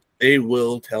they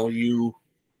will tell you,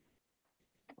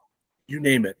 you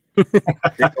name it.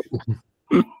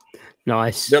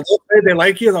 Nice. They'll say they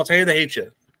like you, they'll tell you they hate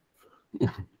you.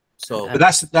 So, But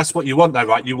that's what you want, though,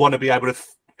 right? You want to be able to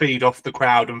feed off the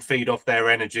crowd and feed off their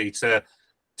energy to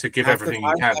give everything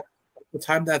you can. The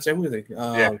time, that's everything.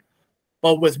 Yeah.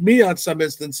 But with me, on some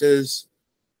instances,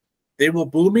 they will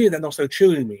boo me and then they'll start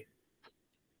cheering me.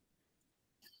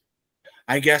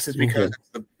 I guess it's because it's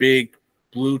the big,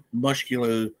 blue,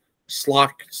 muscular,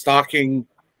 stocking,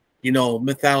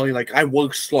 mentality. Like I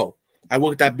work slow. I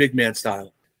work that big man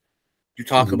style. You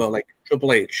talk about like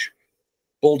Triple H,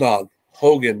 Bulldog,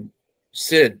 Hogan,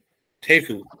 Sid,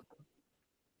 Taker.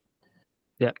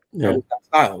 Yeah. That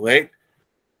style, right?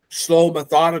 Slow,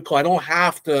 methodical. I don't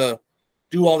have to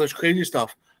do all this crazy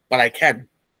stuff, but I can.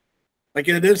 Like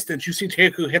in an instant, you see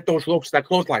Taker hit those ropes, that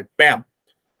clothesline, bam,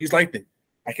 he's lightning.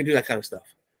 I can do that kind of stuff,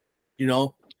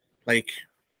 like.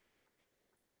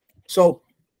 So,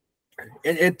 Have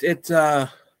you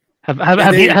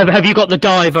got the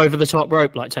dive over the top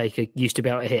rope like Taker used to be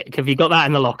able to hit? Have you got that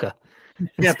in the locker? You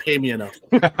can't pay me enough.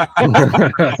 I'm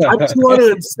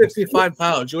 265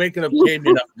 pounds. You ain't gonna pay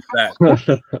me enough for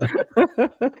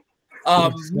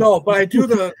that. No, but I do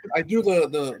the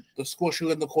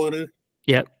squisher in the corner.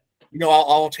 Yep.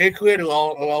 I'll take it, or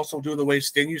I'll also do the way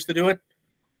Sting used to do it.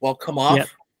 Well, come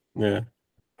off. Yep.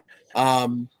 Yeah.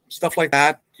 Stuff like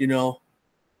that,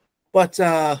 But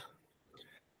yeah,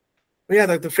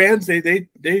 the fans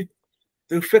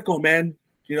they're fickle, man.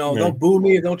 They'll boo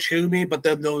me, they'll cheer me, but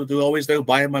then they're always there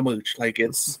buying my merch. Like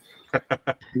it's,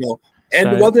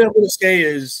 And one thing I'm going to say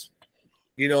is,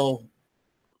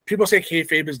 people say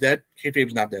kayfabe is dead.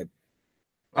 Kayfabe's not dead.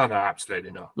 Oh no,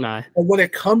 absolutely not. No. But when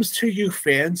it comes to you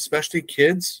fans, especially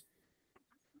kids,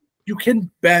 you can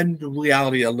bend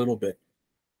reality a little bit.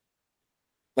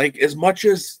 Like as much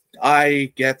as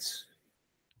I get,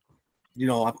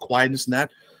 I'm quiet and this and that.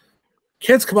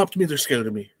 Kids come up to me, they're scared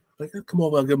of me. Like, come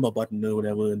over, I'll give him a button or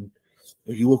whatever. And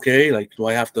are you okay? Like, do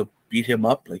I have to beat him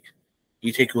up? Like,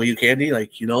 you take away your candy,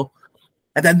 like, And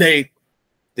then they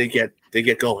get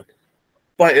going.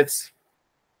 But it's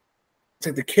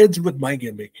like the kids with my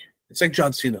gimmick. It's like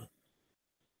John Cena.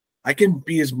 I can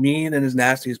be as mean and as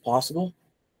nasty as possible.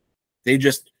 They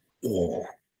just,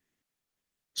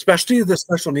 especially the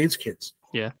special needs kids.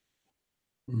 Yeah.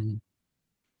 Mm-hmm.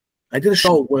 I did a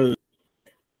show where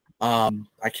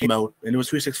I came out, and it was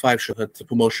 365 show. It's a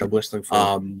promotion of wrestling for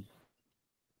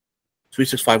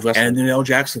 365 wrestling. And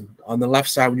Jackson, on the left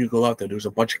side when you go out there was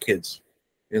a bunch of kids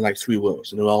in like 3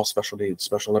 rows, and they were all special needs.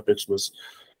 Special Olympics was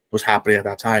happening at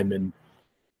that time, and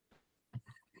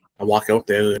I walk out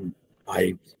there and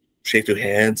I shake their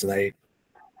hands and I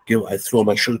throw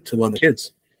my shirt to one of the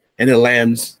kids, and it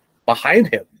lands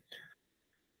behind him.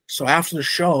 So after the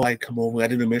show, I come over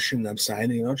at intermission and I'm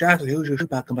signing. Jackson, here's your shirt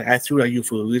back. I'm like, I threw it at you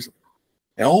for a reason.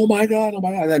 And oh my god.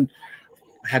 And then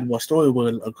I had one story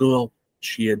where a girl,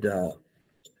 she had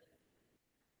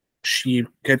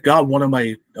got one of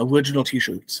my original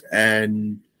T-shirts,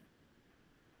 and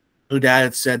her dad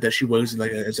had said that she wears it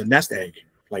like as a nest egg.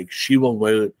 Like she will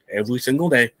wear it every single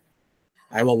day.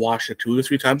 I will wash it 2 or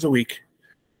 3 times a week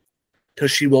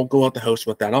because she won't go out the house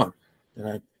with that on.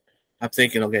 And I'm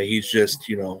thinking, okay, he's just,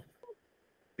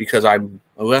 because I'm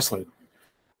a wrestler.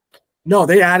 No,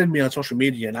 they added me on social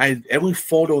media, and every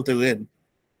photo they're in,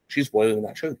 she's wearing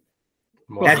that shirt.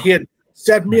 Wow. And he had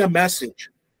sent me a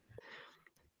message.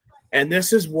 And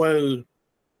this is where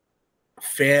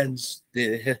fans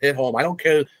hit home. I don't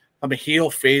care if I'm a heel,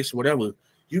 face, whatever.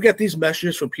 You get these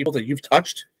messages from people that you've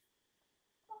touched,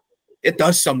 it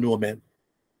does something to a man.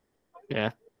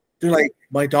 Yeah. They're like,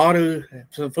 my daughter,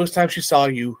 for the first time she saw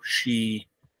you, she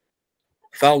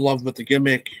fell in love with the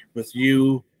gimmick, with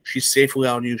you. She's safely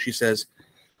on you. She says,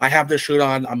 I have this shirt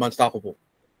on. I'm unstoppable.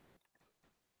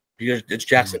 Because it's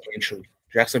Jaxon Payne shirt.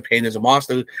 Jaxon Payne is a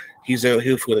monster. He's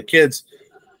here for the kids.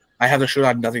 I have the shirt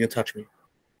on. Nothing can touch me.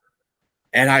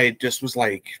 And I just was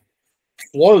like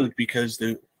floored because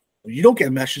you don't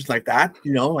get messages like that.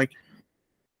 Like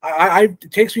it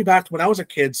takes me back to when I was a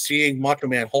kid seeing Macho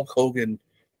Man Hulk Hogan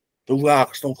The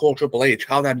Rock, Stone Cold, Triple H,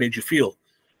 how that made you feel.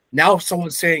 Now if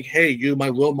someone's saying, hey, you're my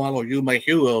role model, you're my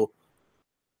hero,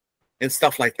 and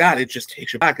stuff like that, it just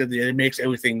takes you back, and it makes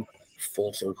everything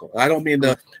full circle. I don't mean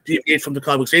to deviate from the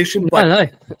conversation,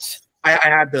 but I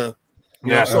had to.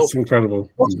 Yeah, that's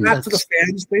incredible. Back to the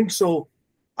fans thing. So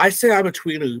I say I'm a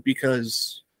tweener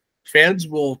because fans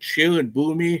will cheer and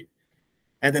boo me,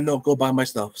 and then they'll go buy my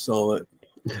stuff. So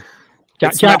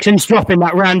Jackson's dropping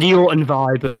that Randy Orton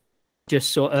vibe,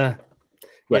 just sort of,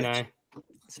 right.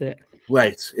 That's it.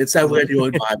 Right. It's that Randy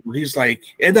Orton vibe. He's like,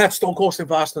 in that Stone Cold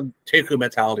Steve Austin Taker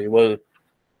mentality, where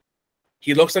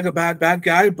he looks like a bad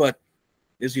guy, but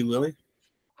is he really?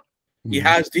 He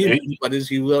has demons, but is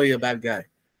he really a bad guy?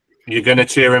 You're going to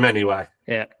cheer him anyway.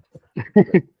 Yeah.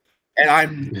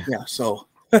 And so.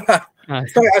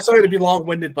 Sorry to be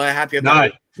long-winded, but I had to get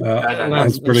that.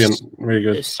 That's brilliant. Very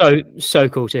good. It's so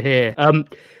cool to hear.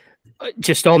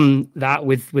 Just on that,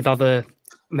 with other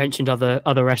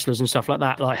wrestlers and stuff like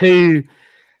that, like who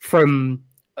from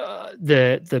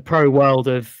the pro world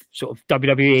of sort of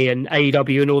WWE and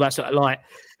AEW and all that sort of, like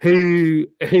who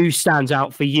stands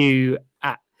out for you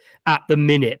at the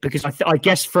minute? Because I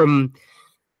guess from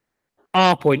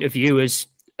our point of view as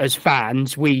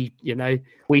fans, we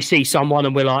see someone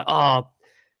and we're like,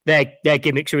 their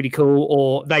gimmick's really cool,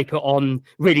 or they put on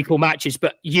really cool matches.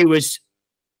 But you as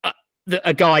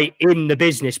a guy in the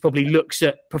business probably looks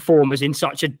at performers in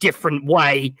such a different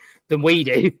way than we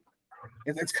do.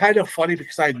 It's kind of funny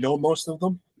because I know most of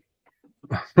them.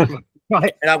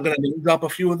 Right. And I'm going to name drop a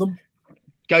few of them.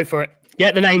 Go for it.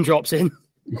 Get the name drops in.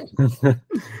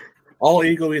 All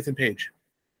Ego Ethan Page.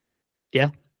 Yeah.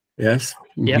 Yes.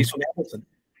 Yeah. He's from Hamilton.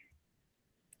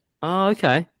 Oh,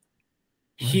 okay.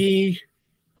 He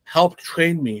helped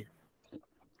train me.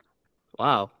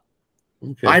 Wow.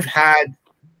 Okay. I've had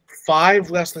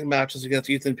 5 wrestling matches against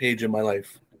Ethan Page in my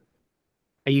life.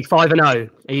 Are you 5-0?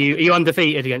 Are you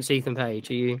undefeated against Ethan Page?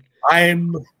 Are you?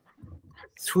 I'm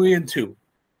 3-2.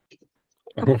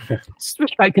 It's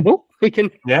respectable. We can.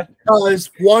 Yeah.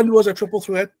 One was a triple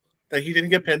threat that he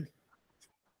didn't get pinned,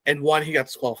 and one he got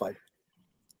disqualified.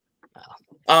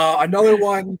 Another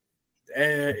one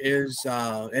is,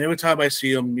 and every time I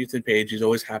see him, Ethan Page, he's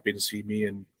always happy to see me,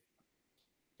 and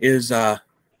is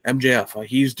MJF.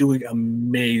 He's doing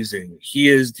amazing. He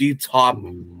is the top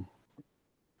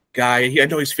guy. I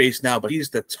know he's face now, but he's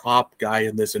the top guy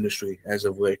in this industry as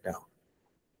of right now.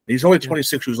 He's only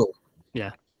 26 years old.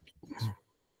 Yeah.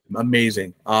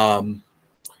 Amazing.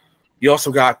 You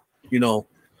also got,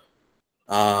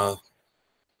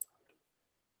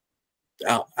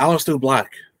 Aleister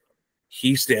Black.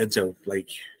 He stands out. Like,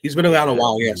 he's been around a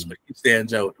while, yes, but he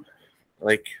stands out.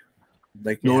 Like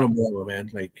no more, man.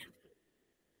 Like,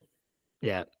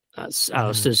 yeah, that's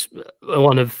Aleister's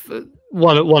one of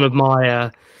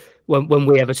my when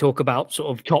we ever talk about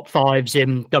sort of top 5s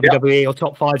in WWE or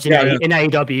top 5s in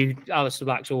AEW, Aleister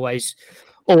Black's always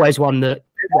one that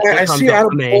I comes see up Adam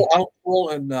for me.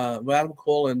 Cole and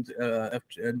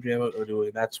MJF are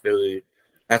doing. That's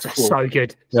cool. So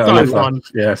good. Yeah, So fun. that.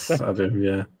 Yes, I do.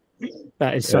 Yeah.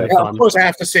 That is so Yeah, fun. of course, I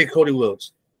have to say Cody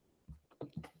Rhodes.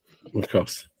 Of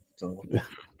course. So.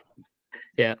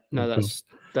 Yeah, no,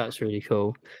 that's really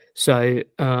cool. So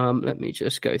let me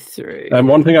just go through.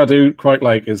 One thing I do quite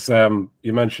like is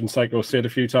you mentioned Psycho Sid a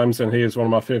few times, and he is one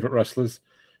of my favorite wrestlers.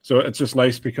 So it's just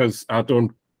nice because I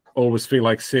don't always feel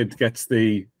like Sid gets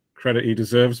the credit he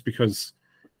deserves, because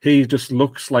he just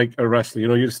looks like a wrestler.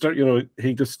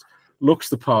 He just looks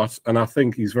the part, and I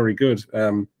think he's very good.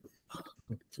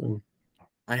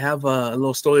 I have a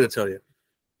little story to tell you.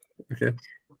 Okay.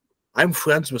 I'm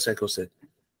friends with Psycho Sid.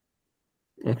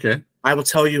 Okay. I will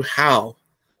tell you how.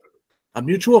 A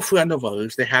mutual friend of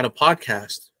ours, they had a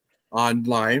podcast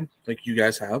online, like you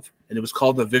guys have, and it was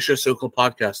called the Vicious Circle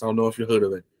Podcast. I don't know if you heard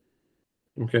of it.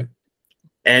 Okay.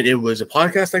 And it was a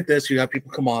podcast like this. You got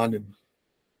people come on,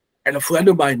 and a friend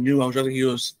of mine knew. I was like, he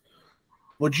goes,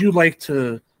 would you like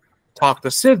to talk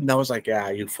to Sid? And I was like, yeah,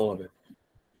 you're full of it.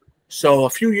 So a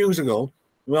few years ago,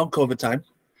 around COVID time,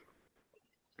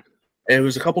 it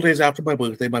was a couple days after my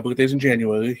birthday. My birthday's in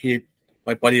January.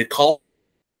 My buddy had called.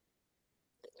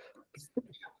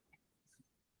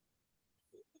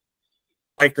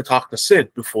 Like to talk to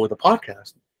Sid before the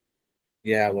podcast.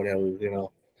 Yeah, whatever,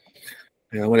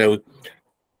 whatever.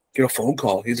 Get a phone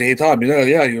call. He's like, hey, Tom.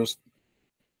 Yeah. He goes,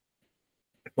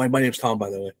 my name's Tom, by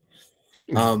the way.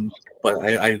 But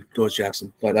I go as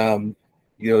Jackson. But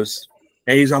he goes,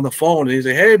 hey, he's on the phone. And he's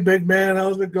like, hey, big man,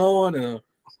 how's it going? And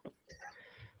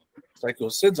Psycho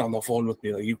Sid's on the phone with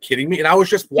me. Like, are you kidding me? And I was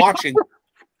just watching,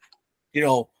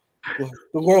 the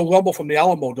Royal Rumble from the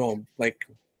Alamo Dome, like,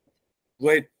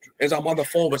 right as I'm on the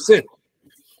phone with Sid.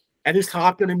 And he's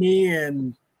talking to me,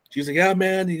 and he's like, "Yeah,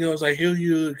 man." He goes, "I hear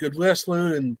you're a good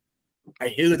wrestler, and I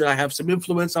hear that I have some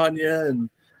influence on you." And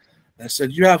I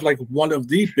said, "You have like one of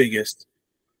the biggest."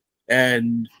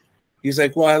 And he's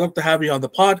like, "Well, I'd love to have you on the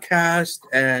podcast."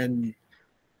 And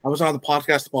I was on the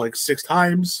podcast about like 6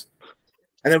 times.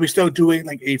 And then we started doing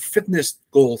like a fitness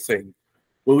goal thing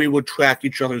where we would track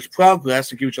each other's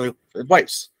progress and give each other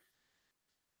advice.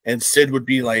 And Sid would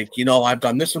be like, "I've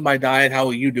done this with my diet. How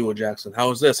are you doing, Jackson?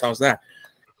 How's this? How's that?"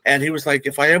 And he was like,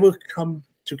 "If I ever come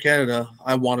to Canada,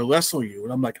 I want to wrestle you."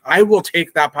 And I'm like, "I will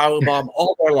take that power bomb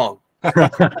all day long."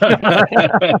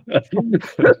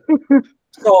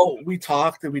 So we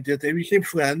talked and they became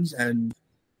friends, and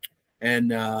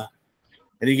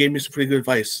he gave me some pretty good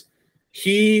advice.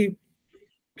 He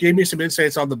gave me some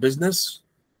insights on the business.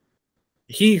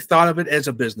 He thought of it as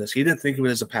a business. He didn't think of it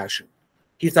as a passion.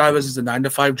 He thought of it as a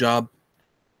 9-to-5 job.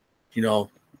 He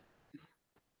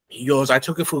goes, "I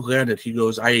took it for granted." He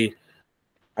goes, I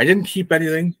didn't keep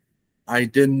anything. I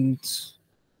didn't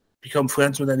become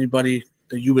friends with anybody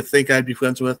that you would think I'd be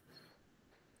friends with.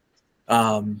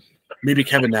 Maybe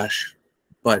Kevin Nash,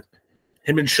 but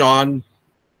him and Sean,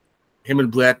 him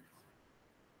and Brett,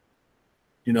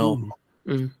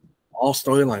 all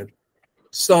storyline.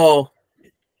 So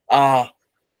I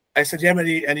said, "Do you have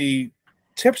any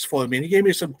tips for me?" And he gave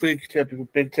me some big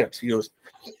tips. He goes,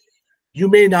 "You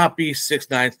may not be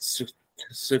 6'9",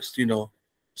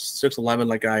 6'11"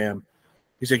 like I am."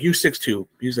 He's like, "You 6'2".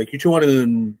 He's like, "You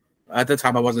 200 at that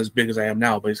time I wasn't as big as I am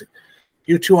now, but he's like,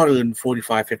 you're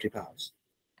 245, 50 pounds."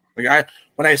 Like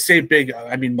when I say big,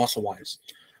 I mean muscle wise.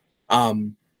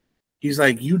 He's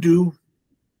like, "You do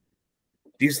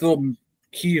these little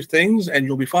key things and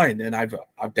you'll be fine." And I've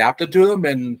adapted to them,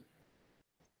 and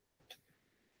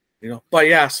but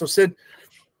yeah, so Sid,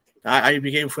 I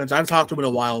became friends. I haven't talked to him in a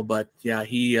while, but yeah,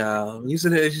 he's a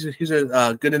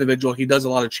good individual. He does a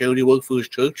lot of charity work for his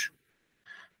church.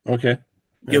 Okay.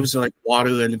 Gives like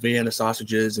water and Vienna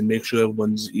sausages and makes sure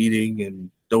everyone's eating,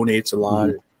 and donates a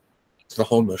lot to the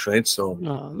homeless, right? So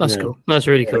that's cool. That's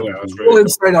really cool. Yeah, that's really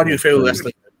insight on your favorite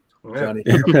wrestling, Johnny.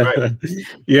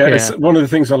 It's one of the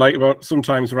things I like about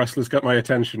sometimes wrestlers get my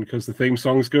attention because the theme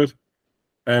song's good.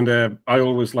 And I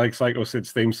always like Psycho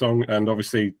Sid's theme song, and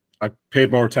obviously I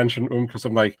paid more attention to him because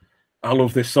I'm like, I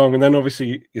love this song. And then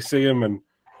obviously you see him, and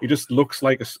he just looks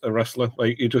like a wrestler.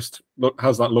 Like he just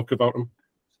has that look about him.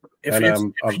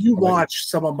 If you watch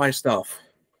some of my stuff,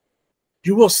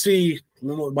 you will see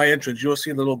my entrance. You'll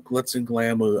see a little glitz and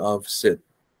glamour of Sid.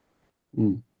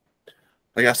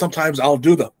 Like sometimes I'll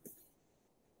do them.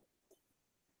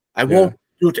 I won't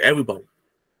do it to everybody.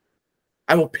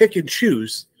 I will pick and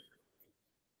choose.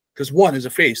 Because one is a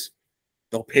face.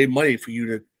 They'll pay money for you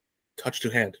to touch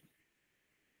their hand.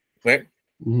 Right?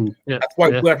 Mm-hmm. Yeah. That's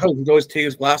why Bret Hart would always take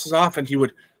his glasses off, and he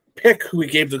would pick who he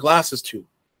gave the glasses to.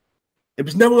 It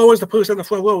was never always the person in the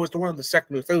front row. It was the one in the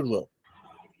second or third row.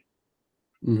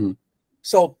 Mm-hmm.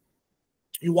 So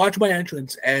you watch my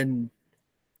entrance, and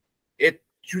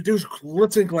there's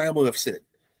glitz and glamour of Sid.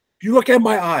 If you look at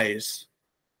my eyes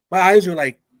are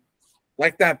like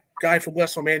that guy from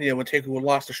WrestleMania when Taker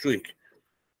lost the streak.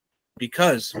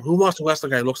 Because who wants to wrestle a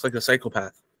guy who looks like a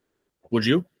psychopath? Would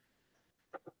you?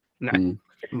 No,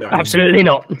 absolutely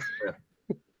not.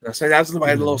 So that's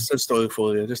my little Sid story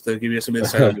for you, just to give you some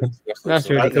insight. That's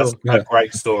really cool. That's a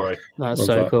great story. That's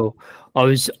so cool. I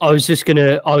was just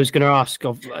gonna ask,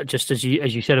 just as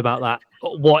you said about that,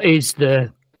 what is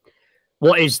the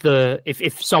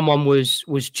if someone was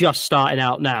just starting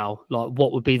out now, like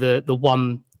what would be the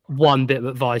one bit of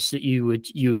advice that you would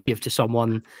give to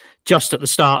someone just at the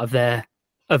start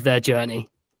of their journey?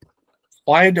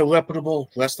 Find a reputable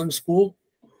wrestling school.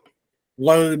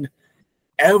 Learn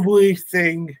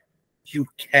everything you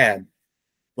can.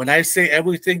 When I say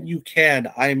everything you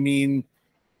can, I mean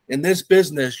in this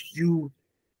business, you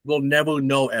will never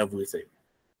know everything.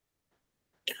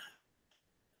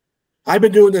 I've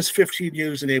been doing this 15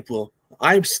 years in April.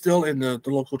 I'm still in the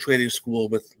local training school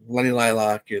with Lenny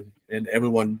Lilac and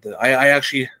everyone. I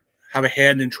actually have a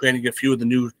hand in training a few of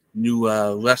the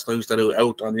new wrestlers that are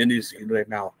out on the indie scene right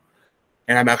now.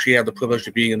 And I'm actually have the privilege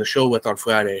of being in the show with on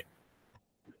Friday.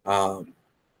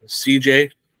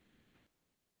 CJ,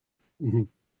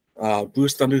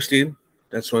 Bruce Thunderstein,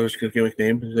 that's what I was going to give his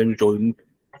name. His name is Jordan.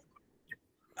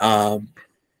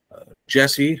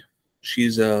 Jessie,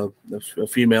 she's a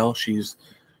female. She's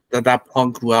that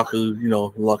punk rocker,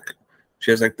 look.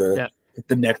 She has like the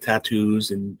neck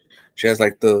tattoos, and she has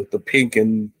like the pink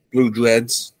and blue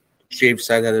dreads, shaved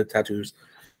side-headed tattoos.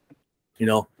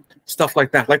 Stuff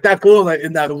like that. Like that girl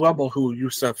in that Rumble who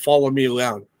used to follow me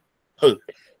around. Her.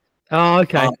 Oh,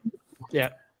 okay. Yeah.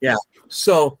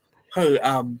 So hey,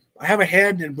 I have a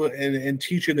hand in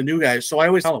teaching the new guys, so I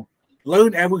always tell them,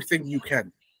 learn everything you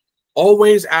can.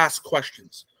 Always ask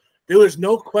questions. There is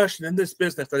no question in this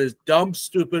business that is dumb,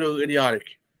 stupid, or idiotic.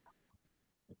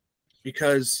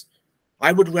 Because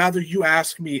I would rather you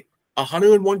ask me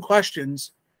 101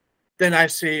 questions than I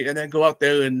say, and then go out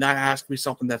there and not ask me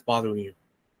something that's bothering you.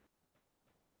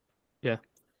 Yeah.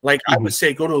 Like I would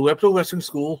say, go to a reputable wrestling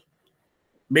school.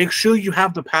 Make sure you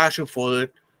have the passion for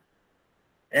it.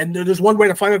 And there's one way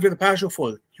to find out if you have the passion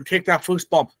for it. You take that first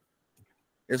bump.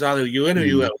 It's either you in or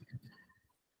you out.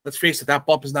 Let's face it, that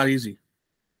bump is not easy.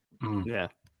 Yeah.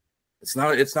 It's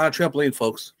not a trampoline,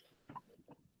 folks.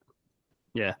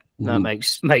 Yeah. That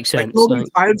makes sense. Like, so many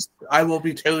times I will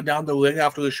be tearing down the ring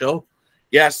after the show.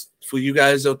 Yes, for you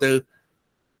guys out there,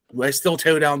 I still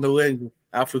tear down the ring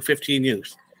after 15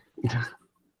 years.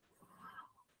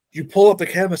 You pull up the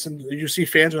canvas and you see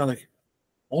fans around like,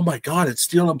 oh my God, it's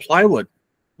steel and plywood.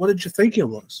 What did you think it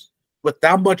was? With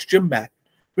that much gym mat.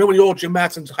 Remember the old gym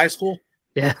mats in high school?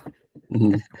 Yeah.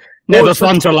 Never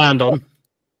fun to land on.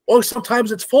 Or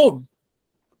sometimes it's foam.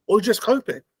 Or just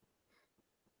carpet.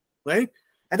 Right?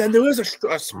 And then there is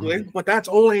a spring, but that's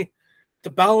only to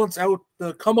balance out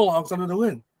the come-alongs under the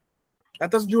ring.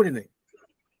 That doesn't do anything.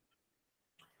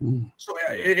 So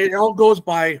it all goes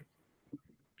by,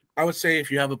 I would say, if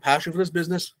you have a passion for this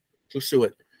business, pursue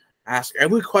it. Ask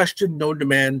every question, no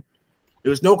demand.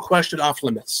 There's no question off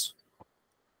limits.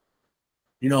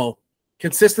 You know,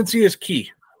 consistency is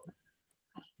key.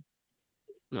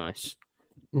 Nice.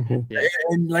 Yeah.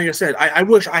 And like I said, I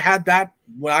wish I had that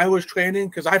when I was training,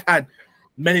 because I've had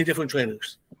many different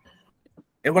trainers.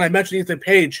 And when I mentioned Ethan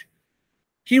Page,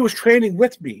 he was training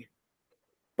with me,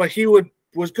 but he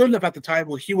was good enough at the time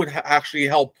where he would actually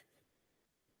help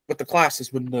with the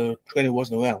classes when the trainer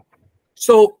wasn't around.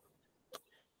 So,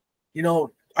 you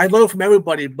know, I learned from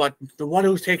everybody, but the one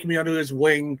who's taken me under his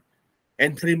wing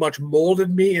and pretty much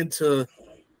molded me into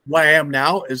what I am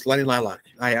now is Lenny Lilac.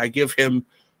 I give him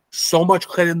so much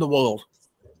credit in the world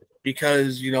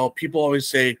because, you know, people always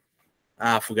say,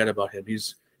 forget about him.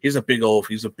 He's a big oaf.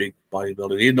 He's a big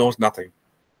bodybuilder. He knows nothing.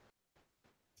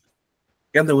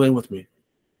 Get in the ring with me.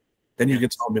 Then you can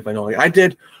tell me if I know. I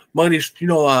did Marty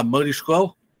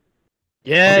Scurll?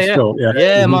 Yeah,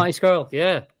 Marty Scurll.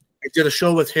 Yeah. I did a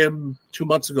show with him 2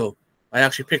 months ago. I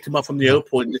actually picked him up from the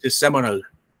airport and did his seminar.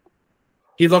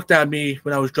 He looked at me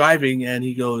when I was driving and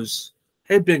he goes,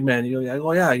 hey, big man. I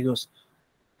go, yeah. He goes,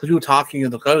 because we were talking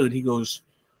in the car, and he goes,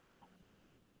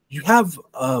 you have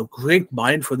a great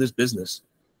mind for this business.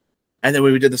 And then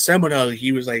when we did the seminar,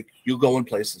 he was like, you go in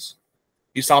places.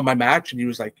 He saw my match and he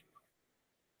was like,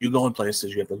 you go in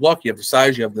places. You have the look, you have the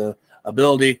size, you have the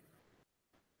ability.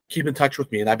 Keep in touch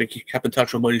with me. And I've been kept in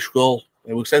touch with Marty Scurll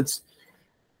ever since.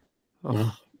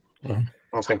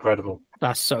 That's incredible.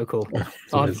 That's so cool.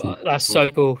 That's so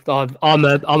cool. I'm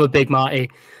a big Marty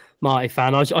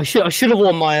fan. I should have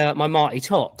worn my Marty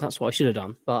top. That's what I should have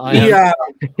done. But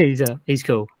he's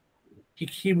cool.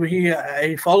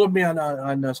 He followed me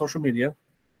on social media,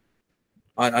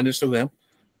 on Instagram,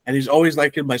 and he's always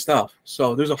liking my stuff.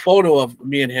 So there's a photo of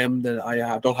me and him that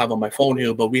I don't have on my phone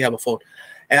here, but we have a photo.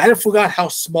 And I forgot how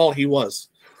small he was.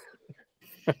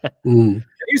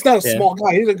 He's not a small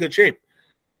guy. He's in good shape,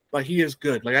 but he is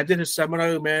good. Like I did his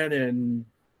seminar, man, and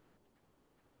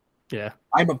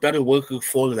I'm a better worker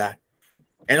for that.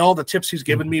 And all the tips he's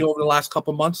given me over the last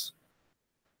couple months.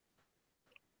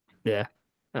 Yeah.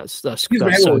 That's so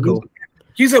cool.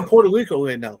 He's in Puerto Rico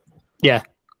right now. Yeah.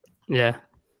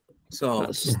 So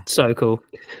that's so cool.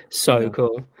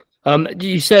 Cool.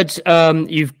 You said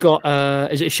you've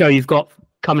got is it a show you've got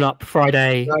coming up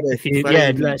Friday?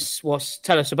 Friday.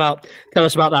 Tell us about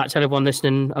that. Tell everyone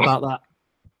listening about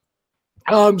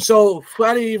that. So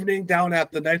Friday evening down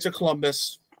at the Knights of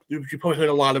Columbus. You probably heard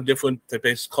a lot of different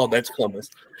places called Knights of Columbus.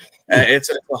 It's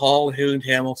at the hall here in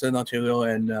Hamilton, Ontario,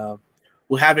 and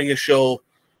we're having a show.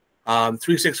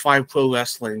 365 Pro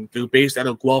Wrestling. They're based out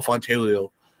of Guelph,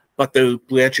 Ontario, but they're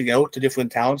branching out to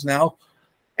different towns now.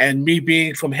 And me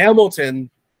being from Hamilton,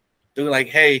 they're like,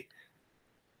 "Hey,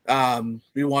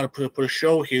 we want to put a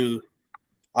show here.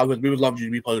 We would love you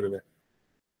to be part of it."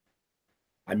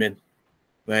 I'm in,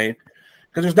 right?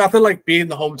 Because there's nothing like being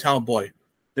the hometown boy.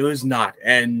 There is not,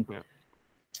 and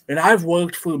I've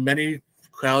worked for many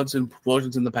crowds and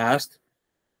promotions in the past.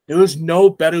 There is no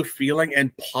better feeling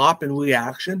and pop and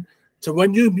reaction to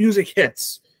when your music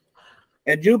hits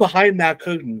and you're behind that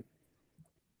curtain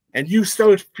and you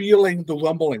start feeling the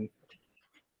rumbling.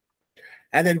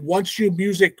 And then once your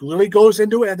music really goes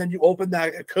into it and then you open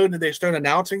that curtain and they start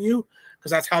announcing you,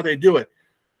 because that's how they do it.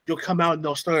 You'll come out and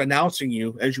they'll start announcing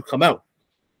you as you come out.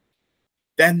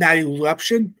 Then that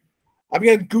eruption I'm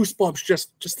getting goosebumps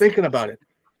just thinking about it.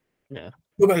 Yeah.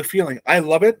 What about the feeling? I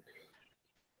love it.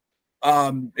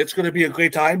 It's going to be a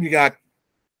great time. You got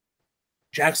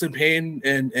Jaxon Payne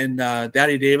and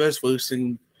Daddy Davis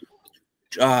versus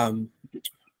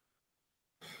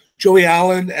Joey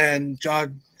Allen and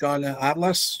John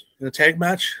Atlas in a tag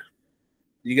match.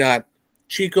 You got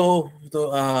Chico,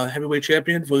 the heavyweight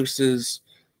champion, versus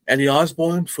Eddie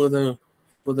Osborne for the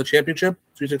championship,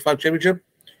 365 championship.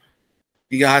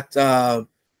 You got a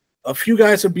few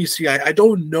guys from BC. I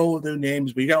don't know their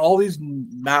names, but you got all these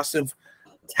massive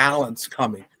talents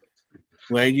coming.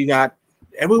 Where you got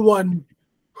everyone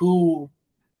who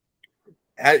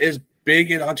is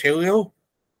big in Ontario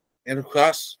and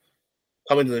across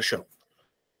coming to the show.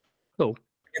 Cool.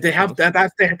 They have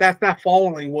that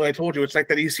following. What I told you, it's like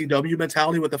that ECW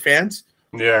mentality with the fans.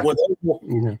 Yeah.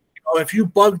 If you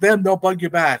bug them, they'll bug you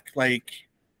back. Like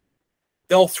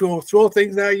they'll throw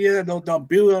things at you. They'll dump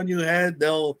beer on your head.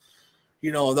 They'll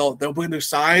bring their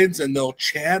signs and they'll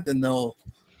chant and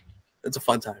it's a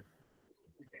fun time.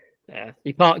 Yeah,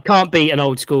 you can't beat an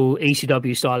old school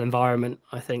ECW style environment.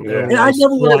 I think. Yeah, I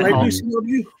never really liked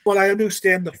ECW, but I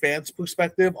understand the fans'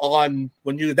 perspective on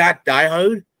when you're that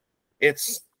diehard.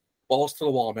 It's balls to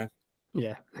the wall, man.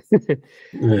 Yeah,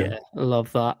 yeah, I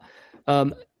love that.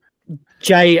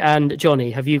 Jay and Johnny,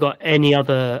 have you got any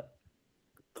other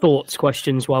thoughts,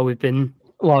 questions while we've been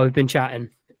chatting?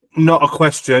 Not a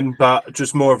question, but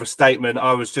just more of a statement.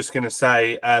 I was just going to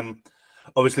say,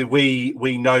 obviously,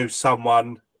 we know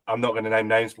someone. I'm not going to name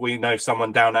names. But we know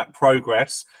someone down at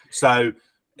Progress. So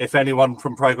if anyone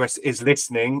from Progress is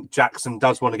listening, Jaxon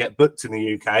does want to get booked in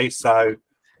the UK. So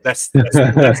let's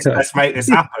make this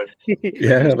happen.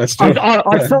 Yeah, let's do it. I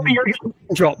thought you were going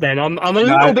to drop then. I'm a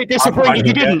little bit disappointed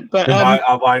you didn't. But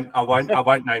I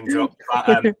won't name drop.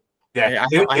 But, yeah,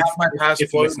 I have my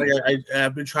passport.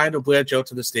 I've been trying to branch out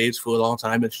to the States for a long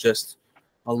time. It's just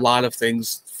a lot of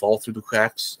things fall through the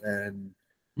cracks, and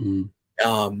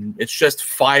it's just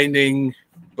finding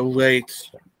the right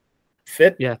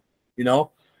fit. Yeah,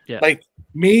 like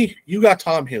me. You got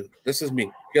Tom Hill. This is me.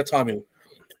 You got Tom Hill.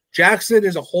 Jaxon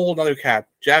is a whole other cat.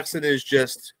 Jaxon is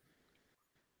just,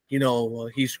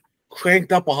 he's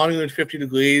cranked up 150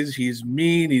 degrees. He's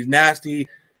mean. He's nasty,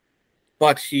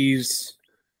 but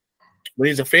when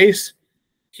he's a face,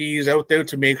 he's out there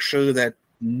to make sure that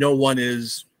no one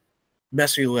is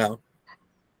messing around.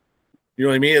 You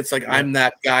know what I mean? It's like I'm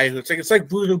that guy it's like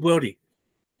Bruce Brody.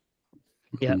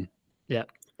 Yeah. Yeah.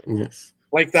 Yes.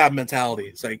 Like that mentality.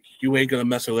 It's like you ain't gonna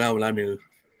mess around when I'm here.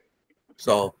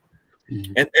 So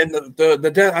and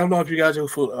the death, I don't know if you guys are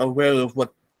aware of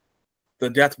what the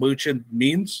death merchant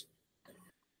means.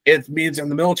 It means in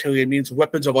the military, it means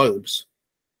weapons of arms.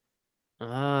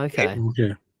 Okay.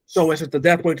 So as if the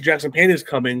death merchant Jaxon Payne is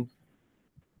coming,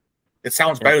 it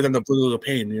sounds better than the Blue of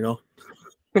Pain,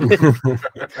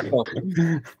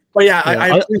 But yeah,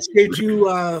 I appreciate you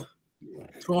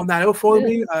throwing that out for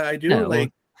me. I do.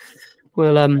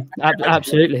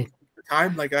 Absolutely.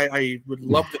 Time, I would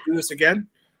love to do this again.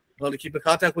 I'd love to keep in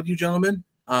contact with you, gentlemen.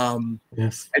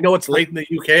 Yes. I know it's late in the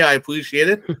UK. I appreciate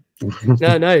it.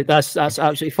 No, that's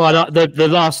absolutely fine.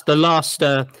 The last.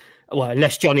 Well,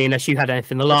 unless you had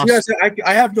anything. The last. Yes,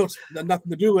 I have nothing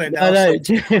to do right now. No.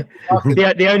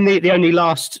 The only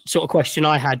last sort of question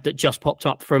I had that just popped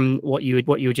up from what you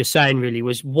were just saying really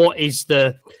was what is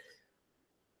the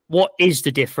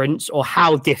difference, or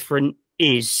how different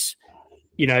is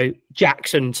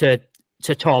Jaxon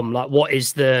to Tom? Like,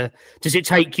 does it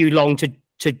take you long to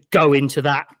go into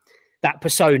that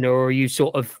persona, or are you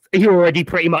already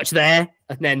pretty much there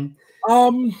and then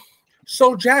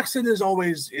So Jaxon is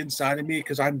always inside of me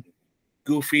because I'm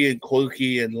goofy and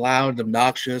quirky and loud and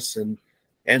obnoxious and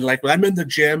like when I'm in the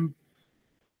gym,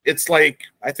 it's like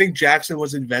I think Jaxon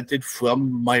was invented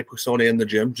from my persona in the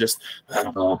gym. Just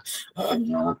and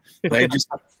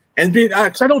being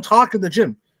because I don't talk in the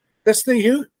gym. This thing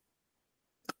here,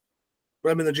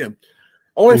 when I'm in the gym,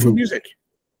 only for music.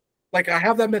 Like I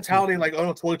have that mentality, like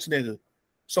Arnold Schwarzenegger.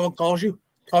 Someone calls you,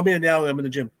 call me now. I'm in the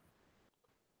gym.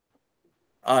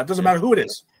 It doesn't matter who it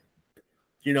is,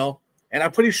 and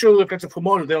I'm pretty sure if it's a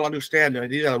promoter, they'll understand that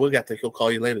you got a work ethic. He'll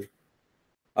call you later.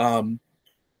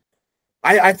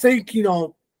 I think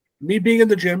me being in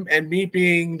the gym and me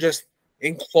being just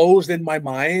enclosed in my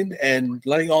mind and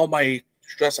letting all my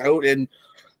stress out and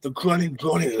the grunting,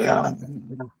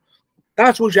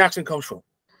 that's where Jaxon comes from.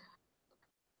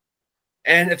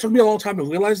 And it took me a long time to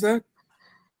realize that,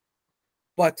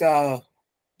 but yeah,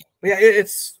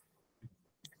 it's.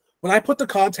 When I put the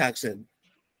contacts in,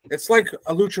 it's like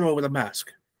a luchador with a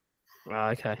mask.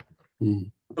 Okay.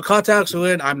 The contacts are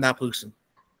in, I'm that person.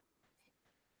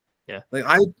 Yeah. Like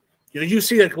you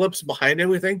see the clips behind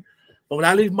everything. But when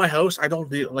I leave my house, I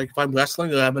don't leave. Like if I'm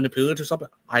wrestling or I'm in an appearance or something,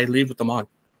 I leave with them on.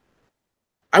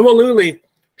 I will literally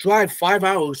drive 5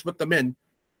 hours with them in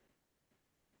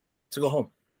to go home.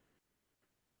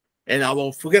 And I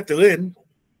will forget they're in, and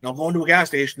I'll go into a gas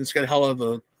station and get hell of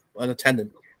an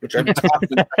attendant, which I'm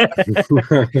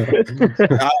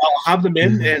I'll have them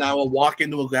in, and I will walk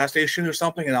into a gas station or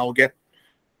something, and I will get,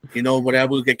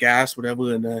 whatever, get gas,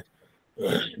 whatever, and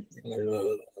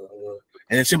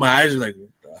it's in my eyes, like,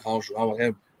 the hell's wrong with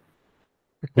him?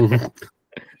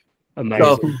 Amazing.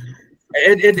 So,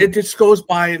 it just goes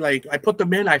by, like, I put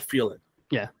them in, I feel it.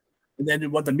 Yeah. And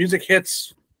then when the music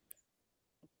hits,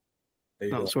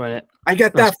 That's right. I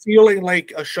get that feeling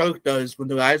like a shark does when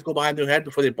their eyes go behind their head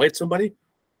before they bite somebody.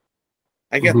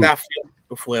 I get that feeling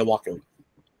before I walk out.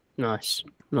 Nice.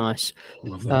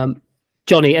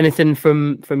 Johnny, anything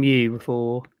from you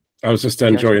before? I was just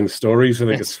enjoying the stories. I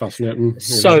think it's fascinating.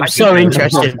 So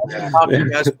interesting.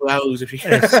 It's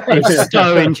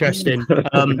so interesting.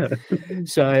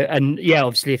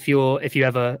 Obviously, if you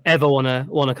ever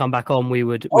want to come back on,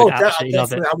 we'd absolutely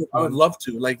love it. I would love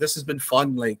to. Like, this has been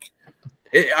fun. Like,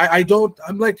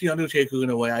 I'm like the Undertaker in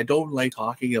a way. I don't like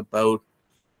talking about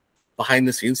behind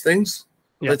the scenes things.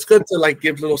 Yeah. It's good to like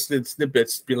give little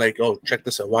snippets. Be like, oh, check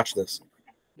this out, watch this,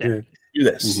 do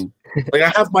this. Like, I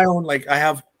have my own. Like, I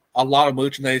have a lot of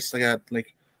merchandise. I got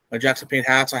like my Jaxon Payne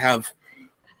hats. I have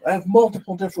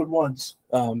multiple different ones.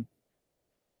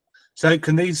 So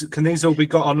can these all be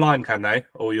got online? Can they?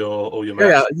 All your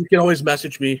yeah, you can always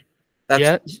message me.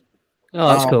 That's cool.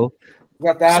 I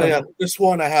got that. I got this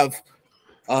one. I have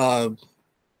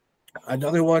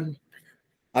another one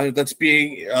that's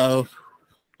being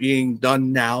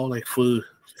done now, like for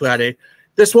Friday.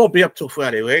 This won't be up till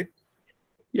Friday, right?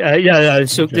 Yeah.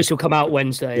 So this will come out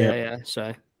Wednesday. Yeah.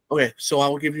 So okay, so I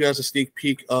will give you guys a sneak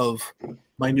peek of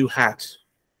my new hat.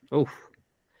 Oh,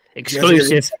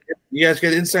 exclusive! You guys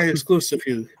get inside exclusive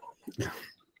here.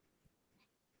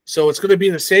 So it's going to be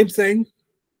the same thing.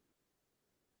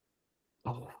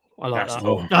 Oh, I like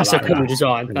that. That's a cool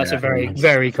design. That's a very,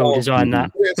 very cool design.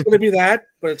 That it's going to be that,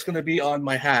 but it's going to be on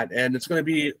my hat, and it's going to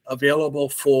be available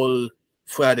for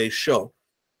Friday's show.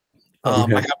 I have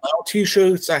my own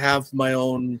T-shirts. I have my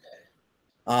own.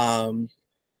 I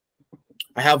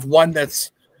have one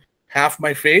that's half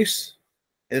my face,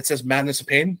 and it says "Madness of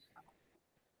Pain."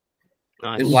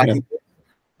 Nice.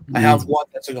 I have one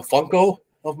that's like a Funko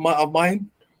of mine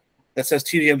that says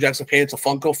TDM Jaxon Payne. It's a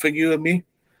Funko figure of me.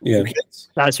 Yeah,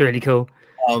 that's really cool.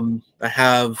 I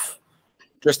have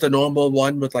just a normal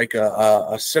one with like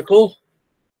a sickle,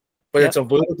 but it's a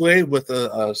vertebrae with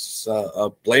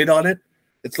a blade on it.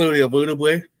 It's literally a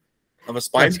vertebrae of a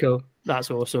spine. That's cool. That's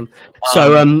awesome.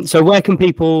 So where can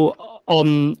people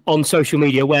on social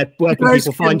media? Where can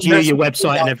people find you, your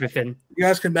website, and everything? You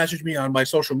guys can message me on my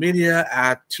social media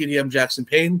at TDM Jaxon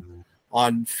Payne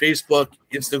on Facebook,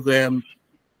 Instagram,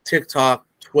 TikTok,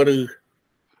 Twitter.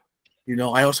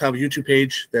 I also have a YouTube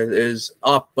page that is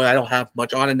up, but I don't have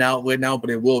much on it right now, but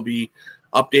it will be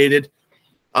updated.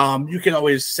 You can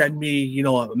always send me,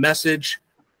 a message.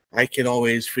 I can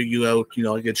always figure out,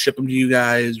 I can ship them to you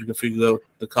guys. We can figure out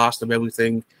the cost of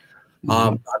everything.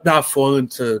 I'm not foreign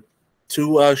to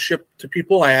ship to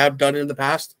people. I have done it in the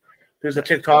past. There's a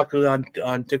TikToker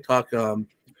on TikTok,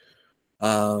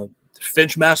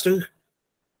 Finchmaster.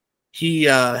 He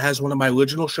has one of my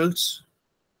original shirts.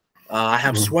 I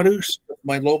have sweaters with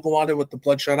my logo on it with the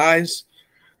bloodshot eyes.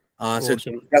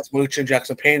 Awesome. That's Merchant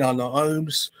Jaxon Payne on the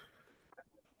arms.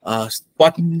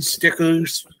 Buttons,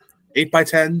 stickers,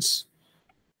 8x10s.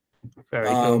 Very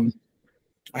cool.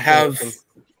 I have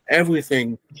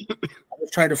everything. I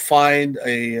was trying to find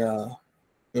a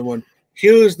good one.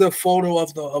 Here's the photo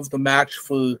of the match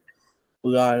for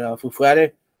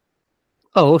Friday.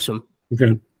 Oh, awesome.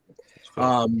 Okay.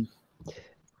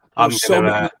 I'm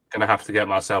gonna have to get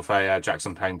myself a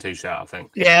Jaxon Payne t-shirt. I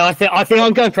think. Yeah, I think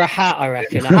I'm going for a hat. I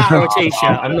reckon a hat or a t-shirt.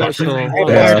 I'm not sure.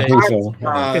 Yeah, I think so.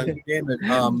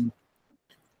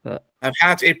 I've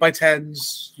hats,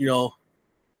 8x10s.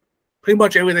 Pretty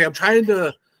much everything. I'm trying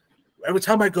to. Every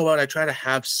time I go out, I try to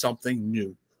have something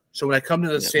new. So when I come to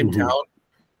the same town,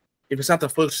 if it's not the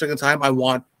first, second time, I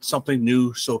want something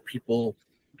new so people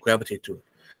gravitate to it.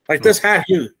 Like this hat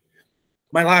here.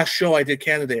 My last show I did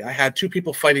Canada, I had 2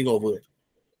 people fighting over it.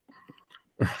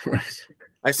 Right.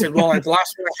 I said, well, the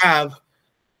last one I have,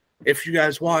 if you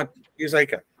guys want, he's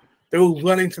like, they were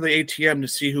running to the ATM to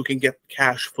see who can get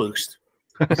cash first.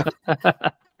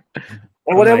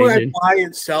 Or whatever I buy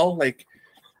and sell, like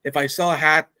if I sell a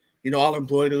hat, I'll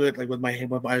embroider it like with my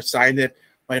sign it.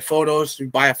 My photos, you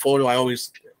buy a photo, I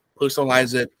always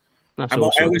personalize it. That's I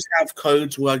awesome. always have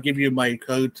codes where I'll give you my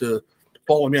code to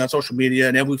follow me on social media,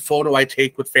 and every photo I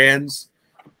take with fans,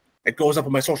 it goes up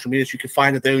on my social media, so you can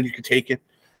find it there and you can take it.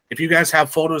 If you guys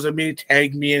have photos of me,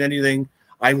 tag me in anything.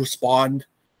 I respond.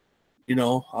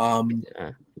 Yeah,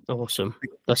 awesome.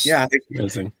 That's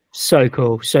Amazing. so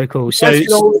cool. So cool. So you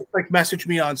know, like message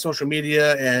me on social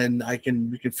media, and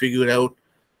we can figure it out,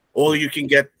 or you can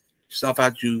get stuff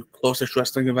at your closest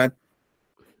wrestling event.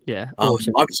 yeah,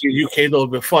 awesome. Obviously, UK though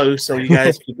before, so you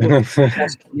guys can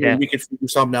Yeah. we can figure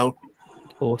something out.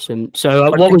 Awesome. So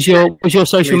what was your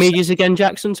social medias again,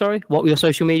 Jackson? Sorry, what were your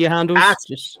social media handles?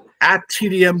 Just At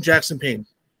TDM Jaxon Payne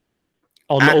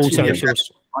on at all TDM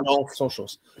socials. on all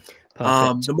socials.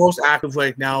 Perfect. The most active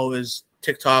right now is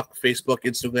TikTok, Facebook,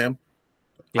 Instagram.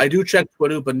 Yeah. I do check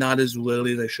Twitter, but not as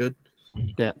rarely as I should.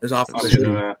 Yeah. As often as I should.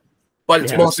 Yeah. But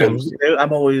it's Yeah, mostly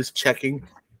I'm always checking.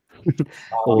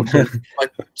 Awesome.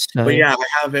 But yeah, I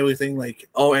have everything like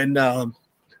and a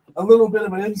little bit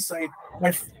of an insight.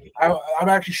 I'm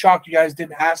actually shocked you guys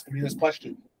didn't ask me this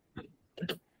question.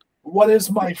 What is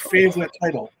my favorite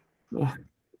title?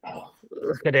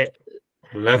 Look at it.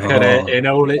 Look at it in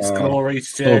all its glory,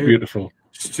 Stu. So beautiful.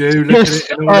 Stu, look at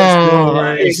it in all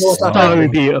its glory. It's so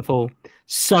beautiful.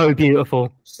 So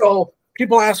beautiful. So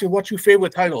people ask me, what's your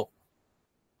favorite title?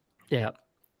 Yeah.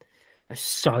 It's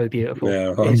so beautiful.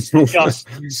 Yeah. It's just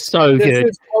so good.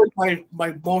 This is probably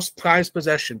my most prized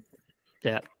possession.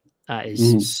 Yeah. That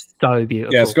is so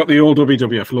beautiful. Yeah, it's got the old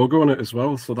WWF logo on it as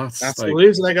well. So that's the like,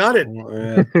 reason I got it.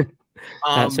 yeah.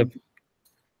 That's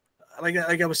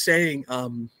like I was saying,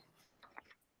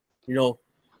 you know,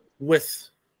 with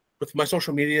my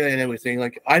social media and everything,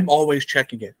 like I'm always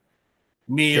checking it.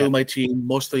 Me or my team,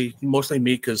 mostly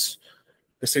me, because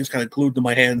this thing's kind of glued to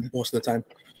my hand most of the time.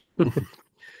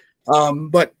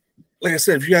 But like I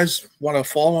said, if you guys want to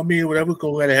follow me or whatever,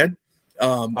 go right ahead.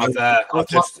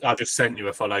 I've just sent you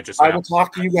a follow just I now. will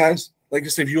talk to you guys. Like I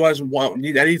said, if you guys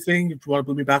need anything, if you want to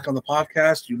put me back on the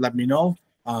podcast, you let me know.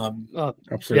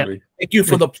 Absolutely. Thank you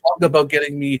for the plug about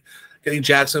getting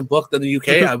Jaxon booked in the UK.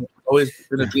 I've always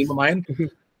been a dream of mine.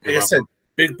 Like I said,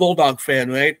 big Bulldog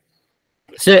fan, right?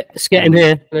 Let's get him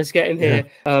here. Let's get him here.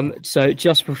 So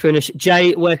just for finish,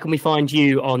 Jay, where can we find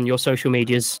you on your social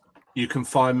medias? You can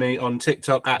find me on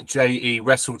TikTok at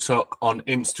JEWrestleTalk, on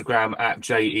Instagram at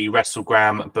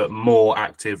JEWrestlegram, but more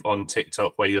active on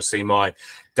TikTok, where you'll see my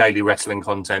daily wrestling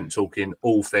content, talking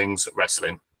all things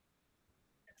wrestling.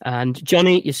 And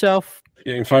Johnny, yourself?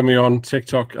 You can find me on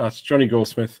TikTok at Johnny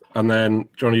Goldsmith, and then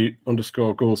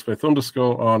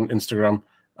Johnny_Goldsmith_ on Instagram.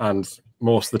 And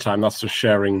most of the time, that's just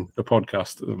sharing the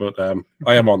podcast. But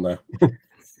I am on there.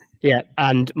 Yeah,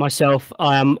 and myself,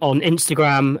 I am on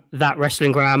Instagram, that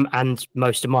Wrestlingram, and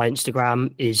most of my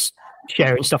Instagram is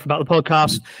sharing stuff about the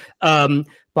podcast.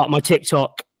 But my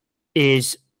TikTok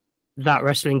is that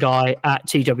wrestling guy at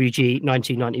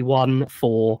TWG1991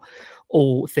 for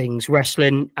all things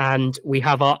wrestling. And we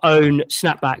have our own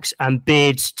Snapbacks and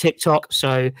Beards TikTok.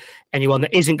 So anyone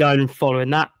that isn't going and following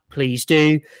that, please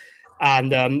do.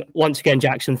 And once again,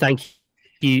 Jaxon, thank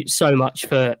you so much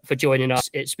for joining us.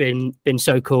 It's been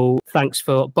so cool. Thanks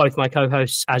for both my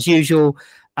co-hosts as usual,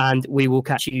 and we will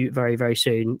catch you very, very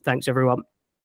soon. Thanks, everyone.